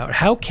figure it out.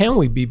 How can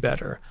we be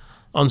better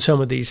on some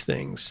of these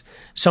things?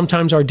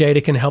 Sometimes our data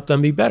can help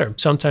them be better.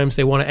 Sometimes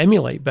they want to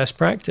emulate best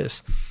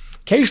practice.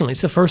 Occasionally,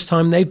 it's the first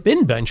time they've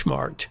been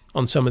benchmarked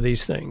on some of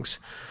these things.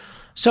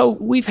 So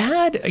we've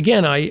had,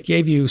 again, I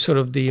gave you sort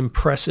of the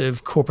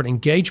impressive corporate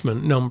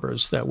engagement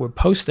numbers that we're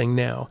posting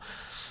now.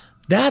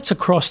 That's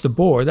across the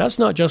board. That's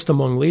not just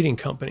among leading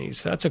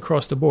companies. That's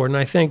across the board. And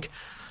I think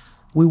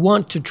we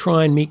want to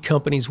try and meet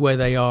companies where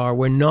they are.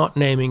 We're not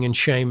naming and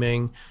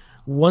shaming.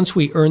 Once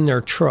we earn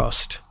their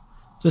trust,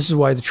 this is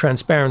why the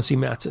transparency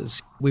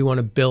matters. We want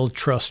to build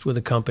trust with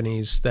the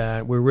companies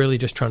that we're really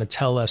just trying to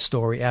tell their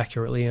story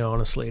accurately and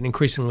honestly. And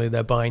increasingly,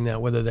 they're buying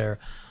that, whether they're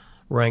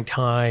ranked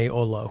high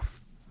or low.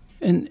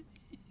 And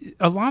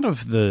a lot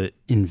of the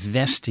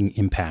investing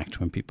impact,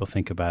 when people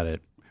think about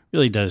it,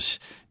 really does,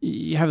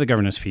 you have the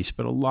governance piece,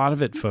 but a lot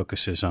of it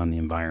focuses on the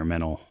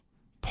environmental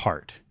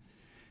part.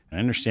 I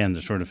understand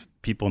the sort of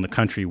people in the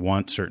country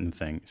want certain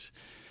things,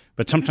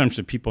 but sometimes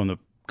the people in the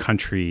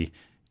country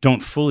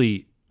don't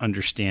fully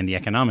understand the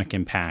economic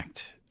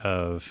impact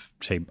of,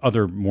 say,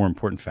 other more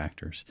important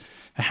factors.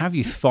 Have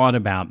you thought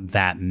about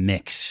that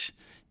mix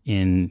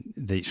in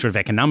the sort of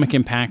economic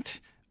impact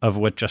of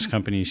what Just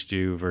Companies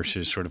do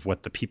versus sort of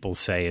what the people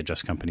say a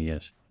Just Company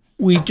is?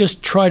 We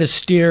just try to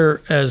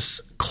steer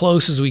as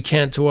close as we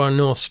can to our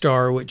North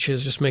Star, which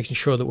is just making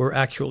sure that we're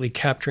accurately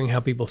capturing how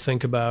people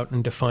think about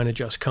and define a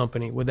just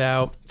company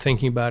without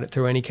thinking about it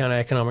through any kind of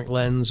economic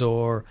lens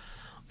or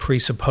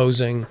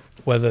presupposing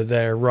whether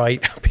they're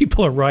right,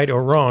 people are right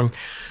or wrong.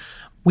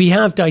 We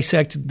have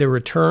dissected the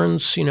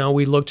returns.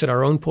 We looked at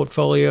our own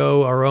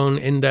portfolio, our own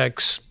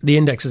index. The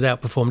index has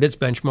outperformed its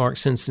benchmark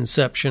since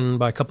inception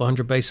by a couple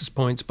hundred basis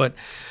points, but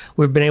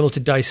we've been able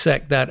to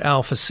dissect that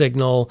alpha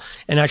signal.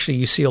 And actually,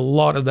 you see a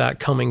lot of that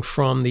coming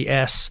from the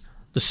S,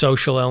 the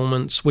social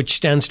elements, which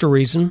stands to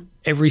reason.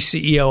 Every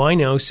CEO I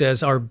know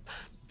says our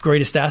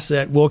greatest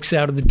asset walks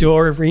out of the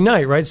door every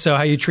night, right? So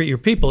how you treat your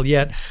people.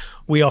 Yet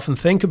we often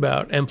think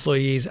about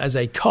employees as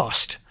a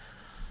cost,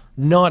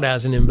 not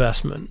as an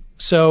investment.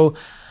 So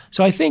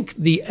I think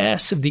the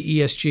S of the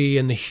ESG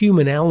and the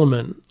human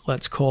element,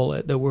 let's call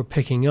it, that we're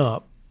picking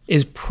up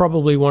is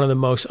probably one of the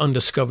most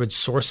undiscovered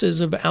sources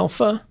of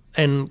alpha.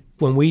 And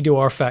when we do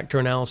our factor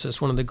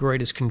analysis, one of the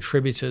greatest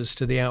contributors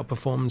to the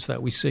outperformance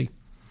that we see.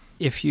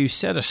 If you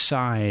set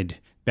aside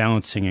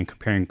balancing and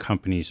comparing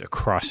companies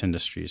across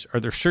industries, are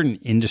there certain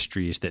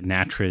industries that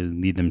naturally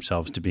lead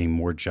themselves to being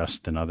more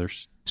just than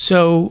others?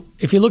 So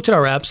if you looked at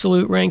our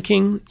absolute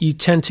ranking, you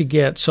tend to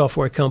get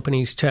software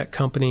companies, tech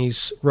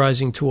companies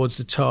rising towards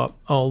the top.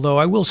 Although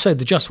I will say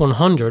the Just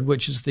 100,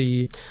 which is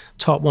the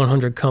top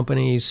 100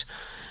 companies,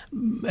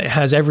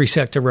 has every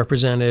sector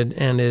represented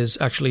and is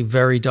actually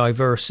very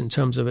diverse in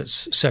terms of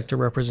its sector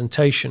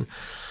representation.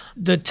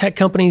 The tech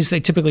companies, they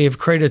typically have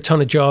created a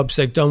ton of jobs.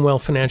 They've done well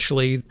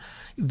financially.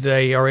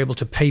 They are able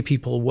to pay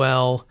people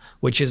well,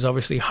 which is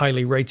obviously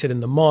highly rated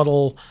in the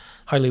model,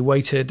 highly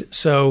weighted.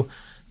 So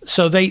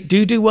they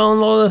do well in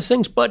a lot of those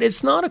things, but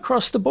it's not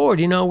across the board.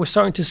 We're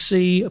starting to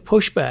see a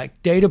pushback,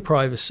 data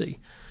privacy.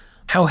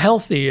 How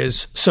healthy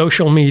is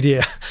social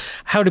media?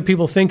 How do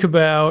people think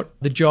about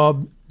the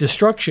job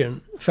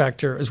destruction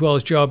factor as well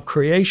as job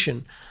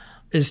creation?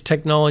 Is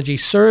technology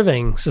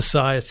serving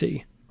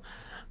society?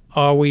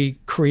 Are we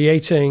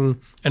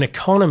creating an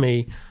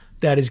economy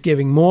that is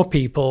giving more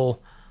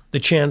people the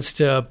chance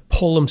to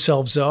pull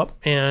themselves up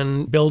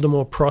and build a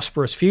more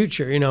prosperous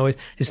future?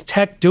 Is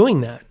tech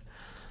doing that?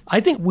 I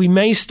think we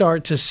may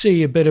start to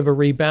see a bit of a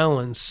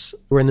rebalance.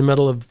 We're in the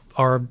middle of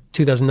our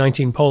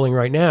 2019 polling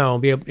right now.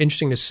 It'll be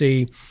interesting to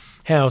see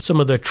how some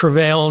of the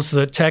travails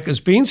that tech has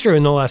been through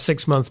in the last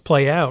 6 months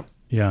play out.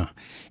 Yeah.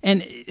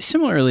 And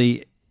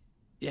similarly,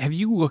 have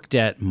you looked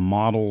at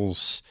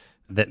models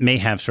that may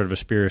have sort of a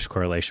spurious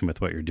correlation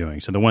with what you're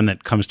doing? So the one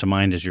that comes to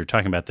mind as you're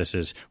talking about this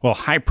is, well,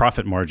 high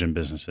profit margin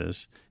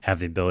businesses have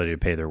the ability to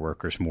pay their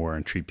workers more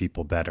and treat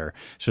people better.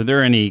 So are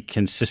there any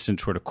consistent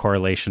sort of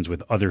correlations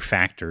with other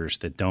factors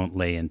that don't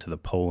lay into the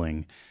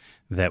polling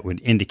that would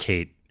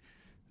indicate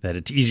that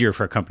it's easier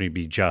for a company to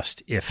be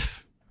just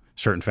if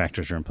certain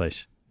factors are in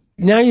place?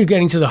 Now you're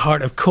getting to the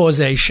heart of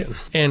causation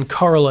and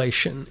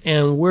correlation.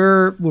 And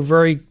we're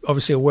very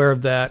obviously aware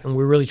of that. And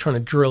we're really trying to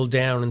drill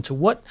down into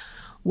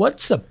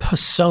what's the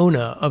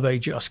persona of a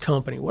just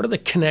company? What are the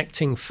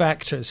connecting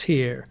factors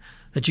here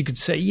that you could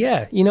say,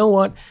 yeah, you know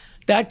what?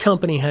 That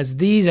company has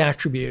these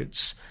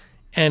attributes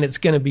and it's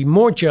going to be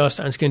more just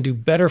and it's going to do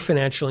better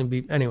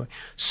financially. Anyway,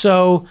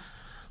 so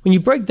when you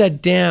break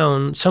that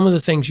down, some of the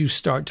things you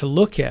start to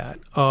look at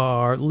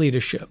are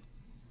leadership,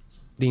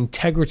 the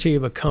integrity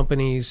of a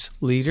company's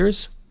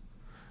leaders.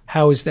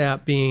 How is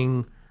that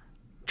being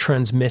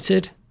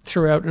transmitted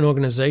throughout an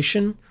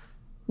organization?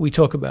 We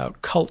talk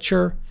about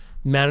culture,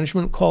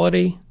 management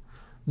quality.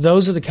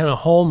 Those are the kind of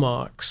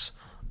hallmarks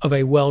of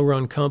a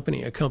well-run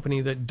company, a company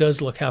that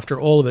does look after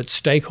all of its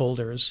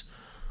stakeholders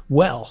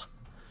well.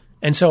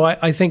 And so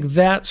I think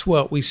that's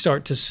what we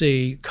start to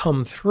see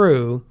come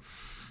through.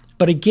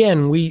 But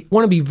again, we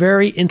want to be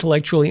very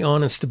intellectually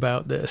honest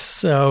about this.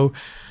 So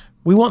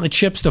we want the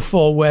chips to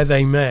fall where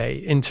they may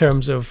in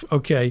terms of,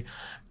 okay,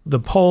 the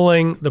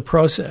polling, the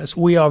process.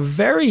 We are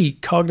very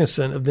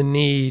cognizant of the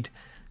need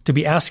to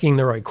be asking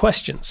the right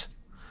questions.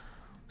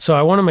 So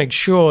I want to make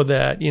sure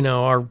that,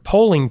 our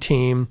polling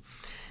team,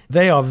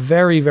 they are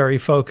very, very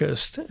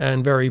focused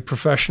and very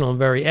professional and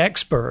very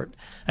expert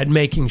at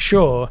making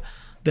sure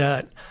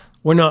that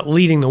we're not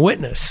leading the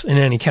witness in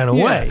any kind of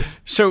way.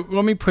 So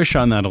let me push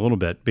on that a little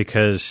bit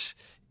because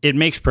it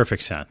makes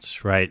perfect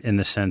sense, right? In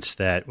the sense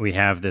that we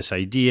have this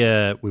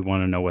idea, we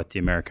want to know what the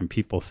American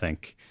people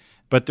think.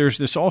 But there's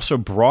this also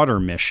broader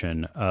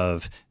mission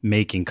of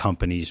making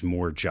companies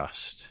more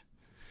just.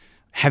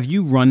 Have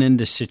you run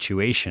into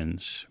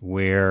situations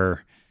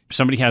where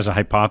somebody has a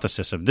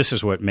hypothesis of this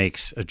is what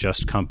makes a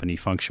just company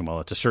function well?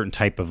 It's a certain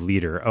type of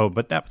leader. Oh,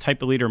 but that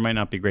type of leader might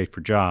not be great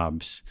for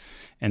jobs.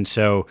 And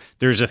so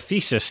there's a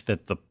thesis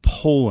that the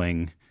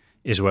polling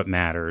is what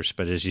matters.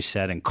 But as you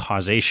said, in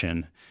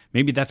causation,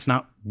 maybe that's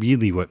not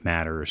really what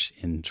matters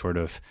in sort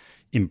of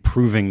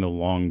improving the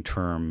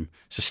long-term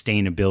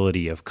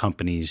sustainability of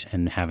companies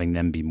and having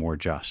them be more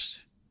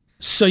just.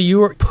 So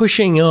you are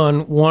pushing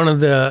on one of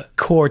the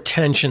core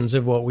tensions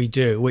of what we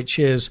do, which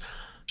is,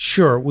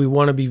 sure, we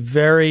want to be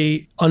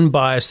very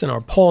unbiased in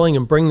our polling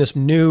and bring this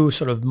new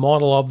sort of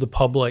model of the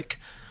public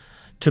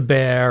to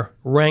bear,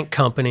 rank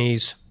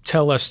companies,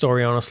 tell their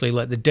story honestly,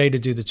 let the data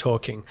do the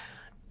talking.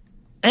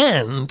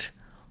 And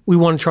we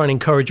want to try and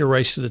encourage a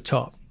race to the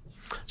top.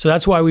 So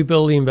that's why we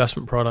build the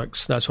investment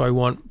products. That's why we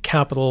want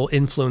capital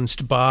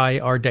influenced by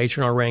our data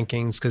and our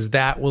rankings, because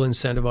that will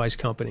incentivize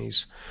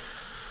companies.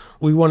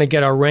 We want to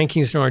get our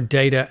rankings and our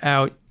data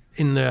out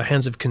in the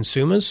hands of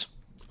consumers.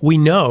 We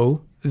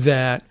know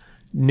that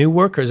new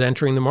workers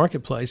entering the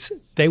marketplace,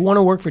 they want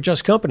to work for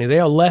Just Company. They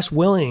are less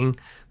willing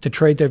to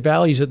trade their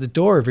values at the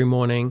door every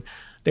morning.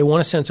 They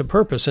want a sense of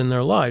purpose in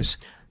their lives.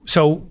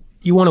 So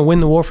you want to win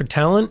the war for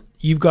talent,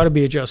 you've got to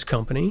be a Just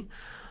Company.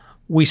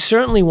 We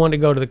certainly want to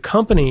go to the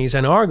companies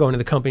and are going to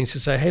the companies to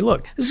say, hey,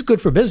 look, this is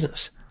good for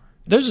business.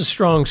 There's a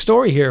strong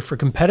story here for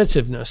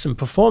competitiveness and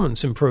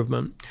performance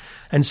improvement.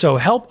 And so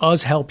help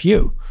us help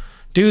you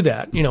do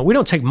that. You know, we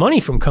don't take money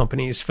from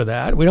companies for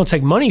that. We don't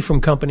take money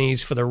from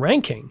companies for the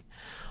ranking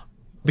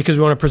because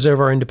we want to preserve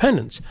our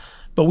independence.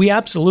 But we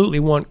absolutely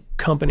want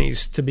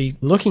companies to be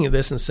looking at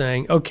this and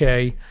saying,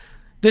 okay,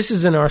 this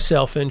is in our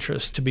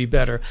self-interest to be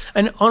better.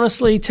 And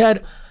honestly,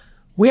 Ted,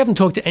 we haven't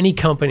talked to any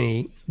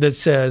company that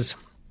says,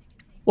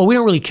 well, we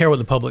don't really care what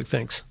the public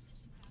thinks.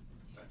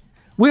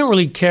 We don't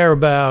really care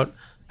about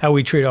how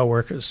we treat our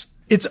workers.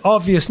 It's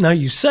obvious now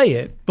you say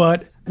it,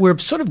 but we're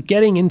sort of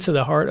getting into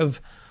the heart of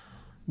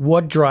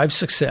what drives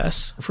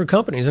success for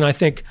companies. And I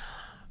think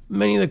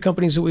many of the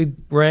companies that we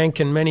rank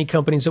and many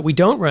companies that we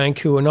don't rank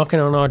who are knocking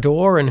on our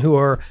door and who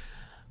are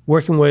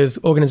working with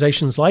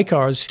organizations like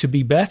ours to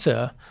be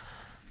better,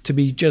 to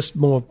be just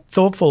more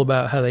thoughtful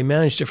about how they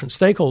manage different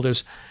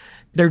stakeholders,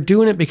 they're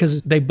doing it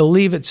because they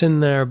believe it's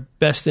in their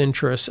best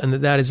interest and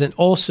that is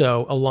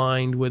also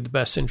aligned with the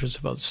best interests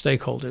of other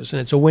stakeholders. And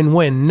it's a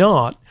win-win,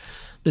 not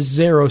the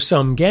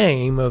zero-sum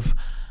game of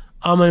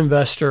I'm an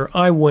investor,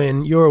 I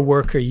win, you're a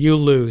worker, you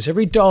lose.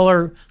 Every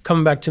dollar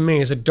coming back to me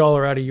is a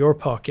dollar out of your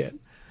pocket.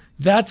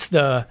 That's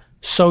the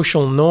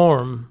social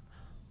norm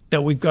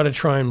that we've got to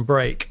try and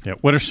break. Yeah.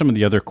 What are some of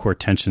the other core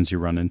tensions you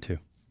run into?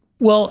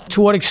 Well, to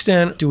what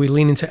extent do we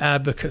lean into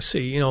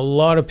advocacy? You know, a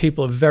lot of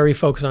people are very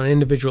focused on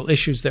individual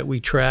issues that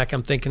we track.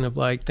 I'm thinking of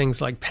like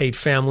things like paid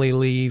family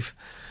leave,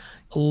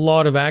 a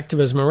lot of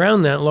activism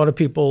around that. A lot of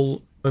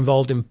people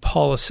involved in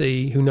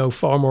policy who know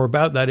far more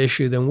about that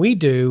issue than we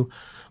do,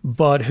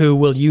 but who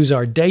will use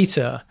our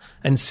data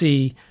and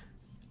see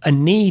a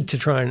need to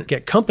try and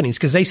get companies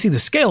because they see the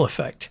scale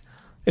effect.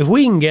 If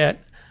we can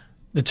get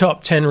the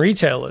top 10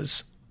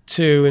 retailers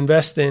to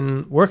invest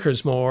in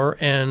workers more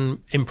and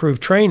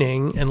improve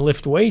training and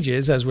lift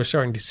wages, as we're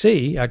starting to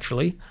see,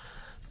 actually,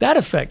 that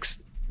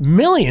affects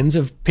millions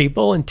of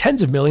people and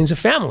tens of millions of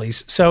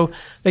families. So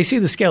they see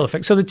the scale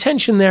effect. So the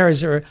tension there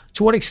is, to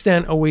what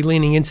extent are we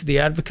leaning into the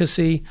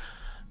advocacy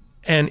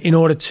and in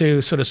order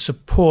to sort of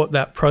support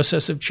that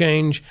process of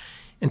change?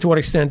 And to what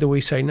extent do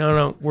we say,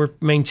 no, we're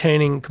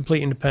maintaining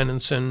complete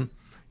independence and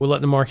we'll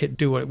let the market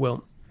do what it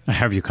will? How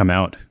have you come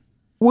out?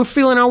 We're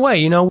feeling our way.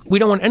 You know, we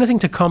don't want anything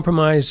to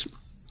compromise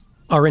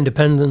our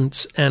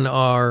independence and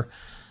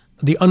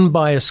the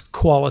unbiased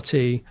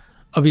quality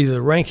of either the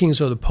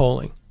rankings or the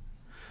polling.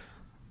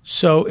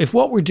 So if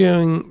what we're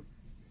doing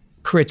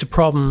creates a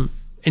problem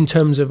in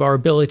terms of our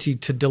ability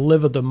to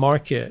deliver the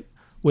market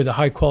with a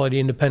high-quality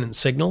independent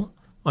signal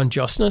on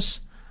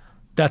justness,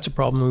 that's a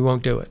problem. We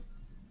won't do it.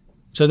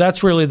 So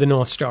that's really the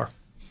North Star.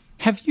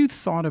 Have you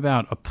thought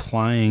about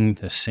applying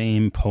the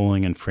same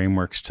polling and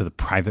frameworks to the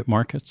private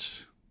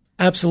markets?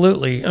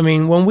 Absolutely. I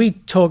mean, when we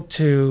talk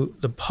to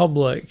the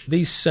public,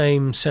 these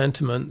same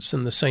sentiments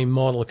and the same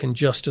model can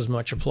just as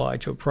much apply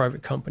to a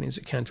private company as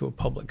it can to a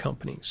public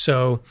company.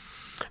 So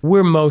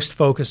we're most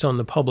focused on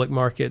the public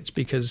markets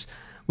because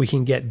we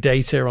can get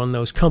data on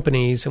those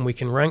companies and we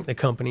can rank the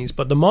companies.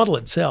 But the model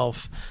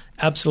itself,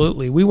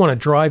 absolutely, we want to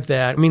drive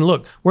that. I mean,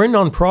 look, we're a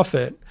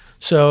nonprofit,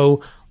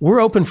 so we're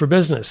open for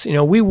business. You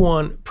know, we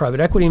want private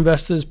equity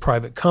investors,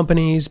 private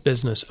companies,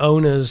 business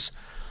owners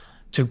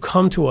to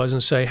come to us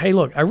and say, hey,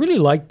 look, I really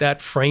like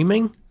that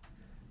framing.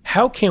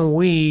 How can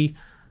we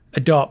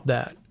adopt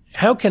that?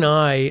 How can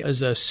I,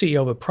 as a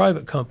CEO of a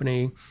private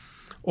company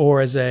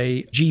or as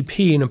a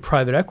GP in a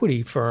private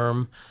equity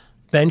firm,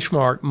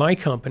 benchmark my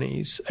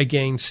companies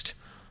against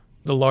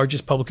the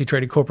largest publicly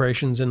traded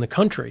corporations in the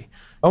country?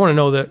 I want to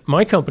know that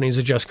my company is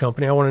a just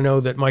company. I want to know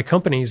that my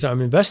companies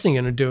I'm investing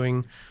in are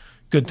doing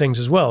good things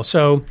as well.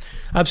 So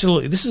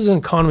absolutely, this is an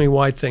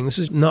economy-wide thing. This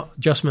is not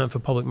just meant for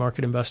public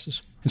market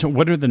investors. And so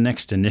what are the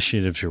next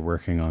initiatives you're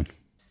working on?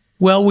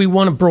 Well, we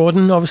want to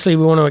broaden. Obviously,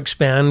 we want to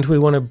expand. We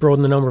want to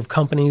broaden the number of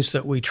companies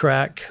that we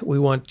track. We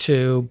want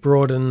to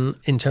broaden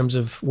in terms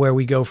of where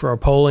we go for our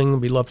polling.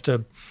 We love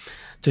to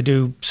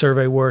do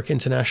survey work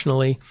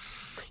internationally.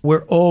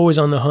 We're always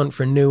on the hunt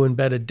for new and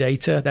better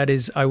data. That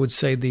is, I would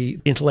say, the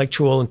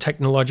intellectual and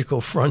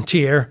technological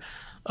frontier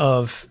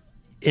of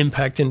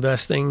impact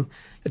investing.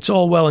 It's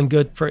all well and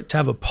good for it to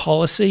have a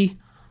policy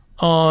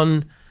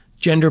on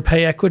gender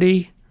pay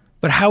equity,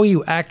 but how are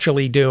you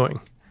actually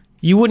doing?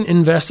 You wouldn't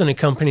invest in a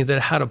company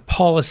that had a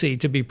policy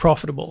to be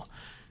profitable.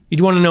 You'd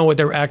want to know what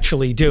they're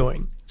actually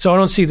doing. So I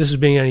don't see this as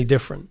being any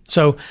different.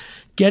 So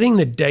getting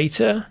the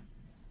data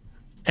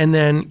and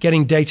then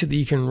getting data that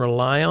you can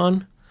rely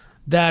on.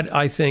 That,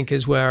 I think,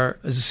 is where,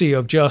 as a CEO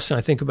of Just, and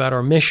I think about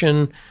our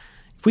mission,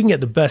 if we can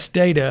get the best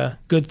data,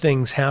 good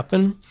things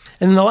happen.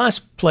 And then the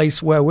last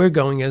place where we're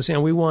going is,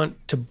 we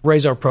want to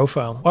raise our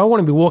profile. I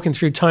want to be walking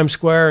through Times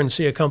Square and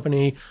see a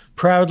company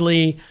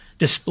proudly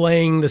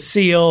displaying the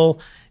seal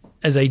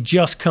as a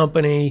Just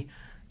company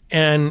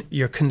and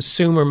your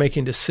consumer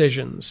making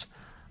decisions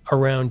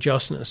around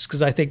justness.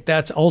 Because I think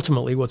that's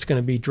ultimately what's going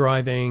to be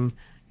driving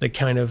the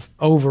kind of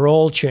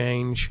overall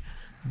change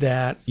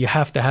that you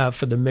have to have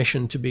for the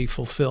mission to be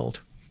fulfilled.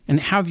 And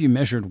how have you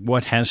measured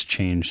what has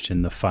changed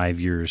in the 5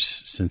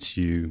 years since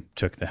you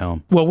took the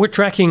helm? Well, we're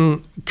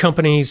tracking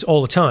companies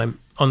all the time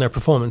on their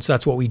performance.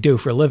 That's what we do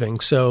for a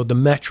living. So the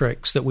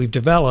metrics that we've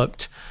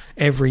developed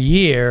every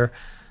year,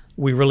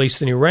 we release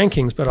the new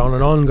rankings, but on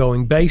an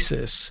ongoing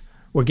basis,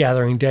 we're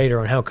gathering data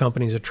on how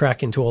companies are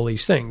tracking to all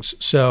these things.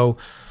 So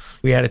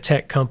we had a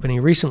tech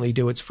company recently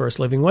do its first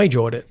living wage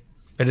audit.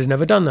 It had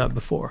never done that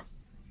before.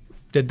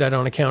 Did that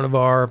on account of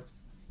our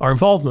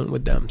involvement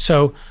with them.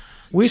 So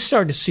we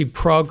started to see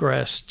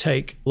progress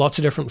take lots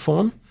of different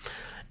form.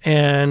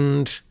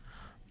 And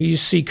you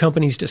see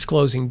companies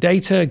disclosing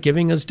data,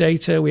 giving us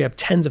data. We have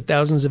tens of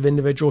thousands of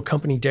individual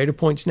company data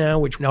points now,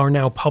 which are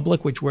now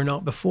public, which were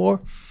not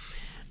before.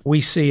 We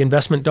see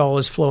investment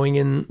dollars flowing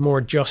in more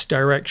just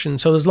direction.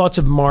 So there's lots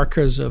of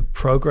markers of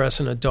progress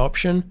and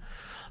adoption.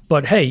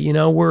 But hey,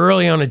 we're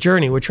early on a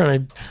journey. We're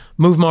trying to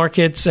move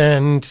markets,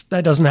 and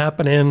that doesn't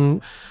happen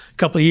in a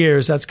couple of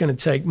years. That's going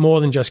to take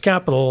more than just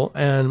capital,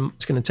 and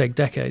it's going to take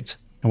decades.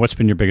 And what's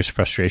been your biggest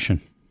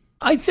frustration?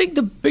 I think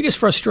the biggest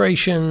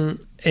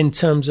frustration in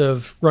terms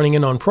of running a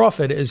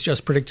nonprofit is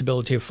just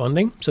predictability of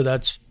funding. So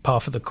that's par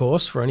for the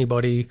course for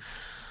anybody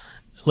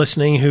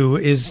listening who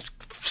is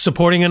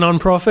supporting a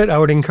nonprofit. I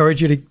would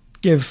encourage you to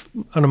give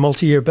on a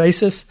multi-year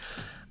basis.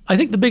 I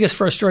think the biggest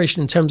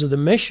frustration in terms of the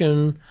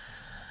mission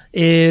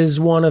is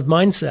one of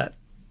mindset.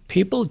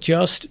 People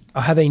just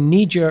have a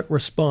knee-jerk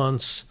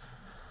response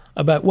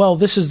about, well,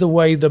 this is the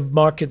way the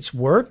markets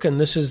work, and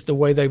this is the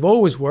way they've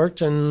always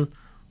worked, and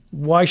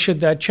why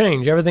should that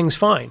change? Everything's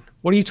fine.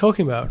 What are you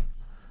talking about?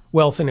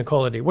 Wealth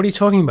inequality. What are you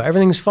talking about?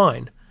 Everything's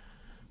fine.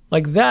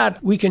 Like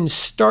that, we can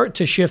start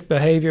to shift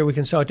behavior. We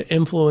can start to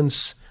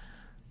influence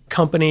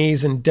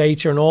companies and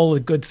data and all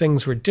the good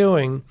things we're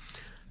doing,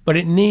 but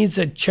it needs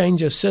a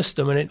change of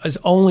system, and it is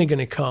only going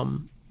to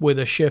come with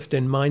a shift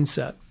in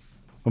mindset.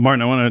 Well,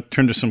 Martin, I want to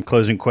turn to some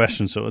closing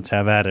questions, so let's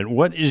have at it.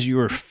 What is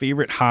your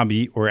favorite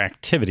hobby or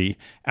activity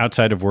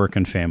outside of work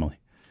and family?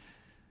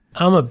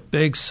 I'm a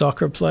big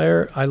soccer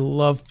player. I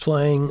love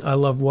playing. I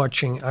love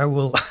watching.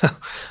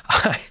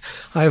 I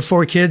have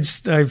 4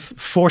 kids. I've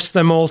forced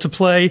them all to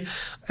play,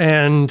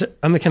 and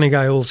I'm the kind of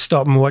guy who will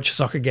stop and watch a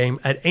soccer game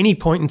at any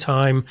point in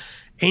time,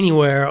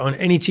 anywhere, on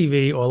any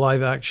TV or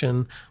live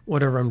action,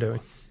 whatever I'm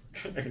doing.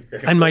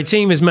 And my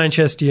team is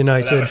Manchester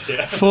United,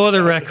 for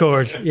the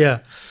record. Yeah.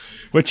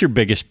 What's your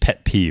biggest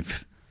pet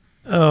peeve?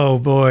 Oh,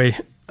 boy.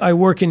 I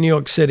work in New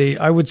York City.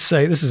 I would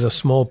say this is a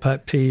small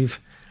pet peeve.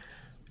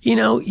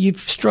 You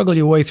struggle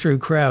your way through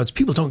crowds.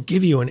 People don't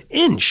give you an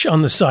inch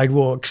on the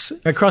sidewalks.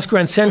 Across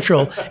Grand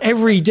Central,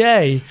 every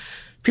day,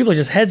 people are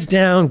just heads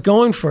down,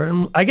 going for it.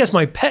 And I guess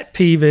my pet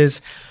peeve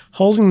is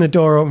holding the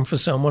door open for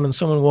someone and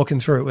someone walking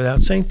through it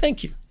without saying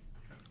thank you.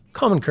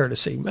 Common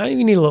courtesy.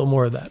 We need a little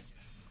more of that.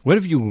 What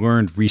have you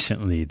learned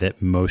recently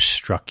that most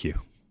struck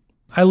you?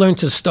 I learned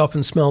to stop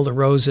and smell the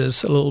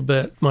roses a little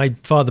bit. My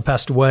father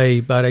passed away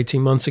about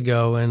 18 months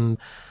ago, and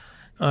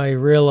I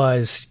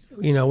realized,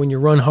 when you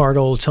run hard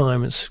all the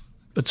time, at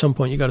some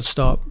point you got to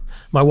stop.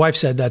 My wife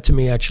said that to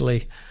me,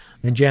 actually,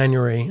 in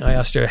January. I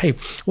asked her, hey,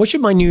 what should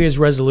my New Year's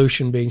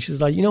resolution be? And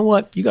she's like, you know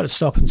what? You got to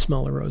stop and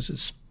smell the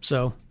roses.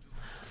 So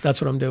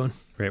that's what I'm doing.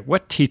 Great.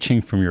 What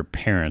teaching from your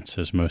parents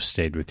has most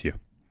stayed with you?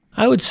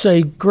 I would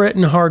say grit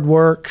and hard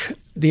work,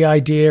 the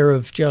idea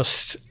of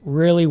just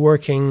really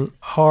working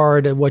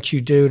hard at what you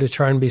do to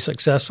try and be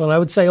successful. And I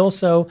would say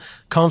also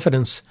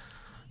confidence.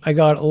 I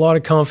got a lot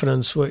of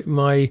confidence.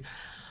 My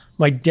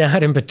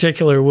dad in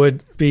particular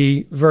would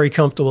be very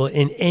comfortable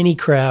in any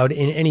crowd,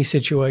 in any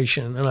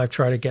situation, and I've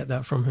tried to get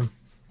that from him.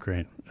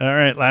 Great. All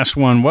right, last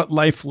one. What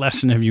life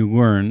lesson have you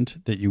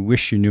learned that you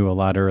wish you knew a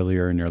lot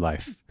earlier in your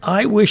life?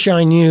 I wish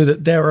I knew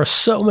that there are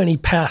so many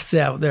paths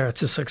out there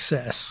to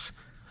success.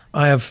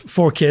 I have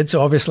 4 kids,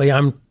 so obviously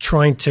I'm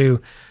trying to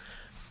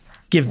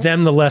give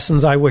them the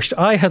lessons I wished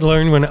I had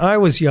learned when I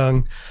was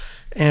young.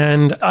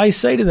 And I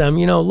say to them,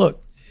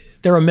 look,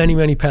 there are many,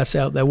 many paths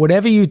out there.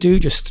 Whatever you do,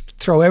 just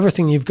throw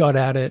everything you've got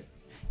at it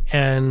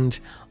and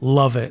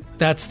love it.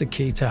 That's the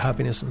key to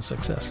happiness and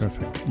success.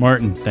 Perfect.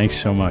 Martin, thanks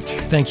so much.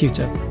 Thank you,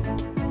 Ted.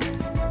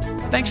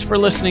 Thanks for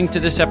listening to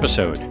this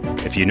episode.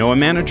 If you know a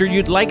manager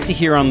you'd like to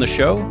hear on the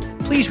show,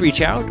 please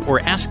reach out or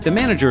ask the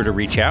manager to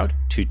reach out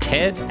to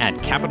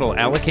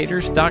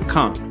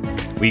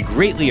ted@capitalallocators.com. We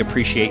greatly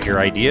appreciate your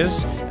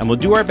ideas, and we'll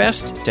do our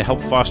best to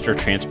help foster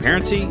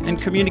transparency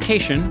and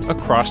communication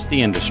across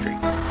the industry.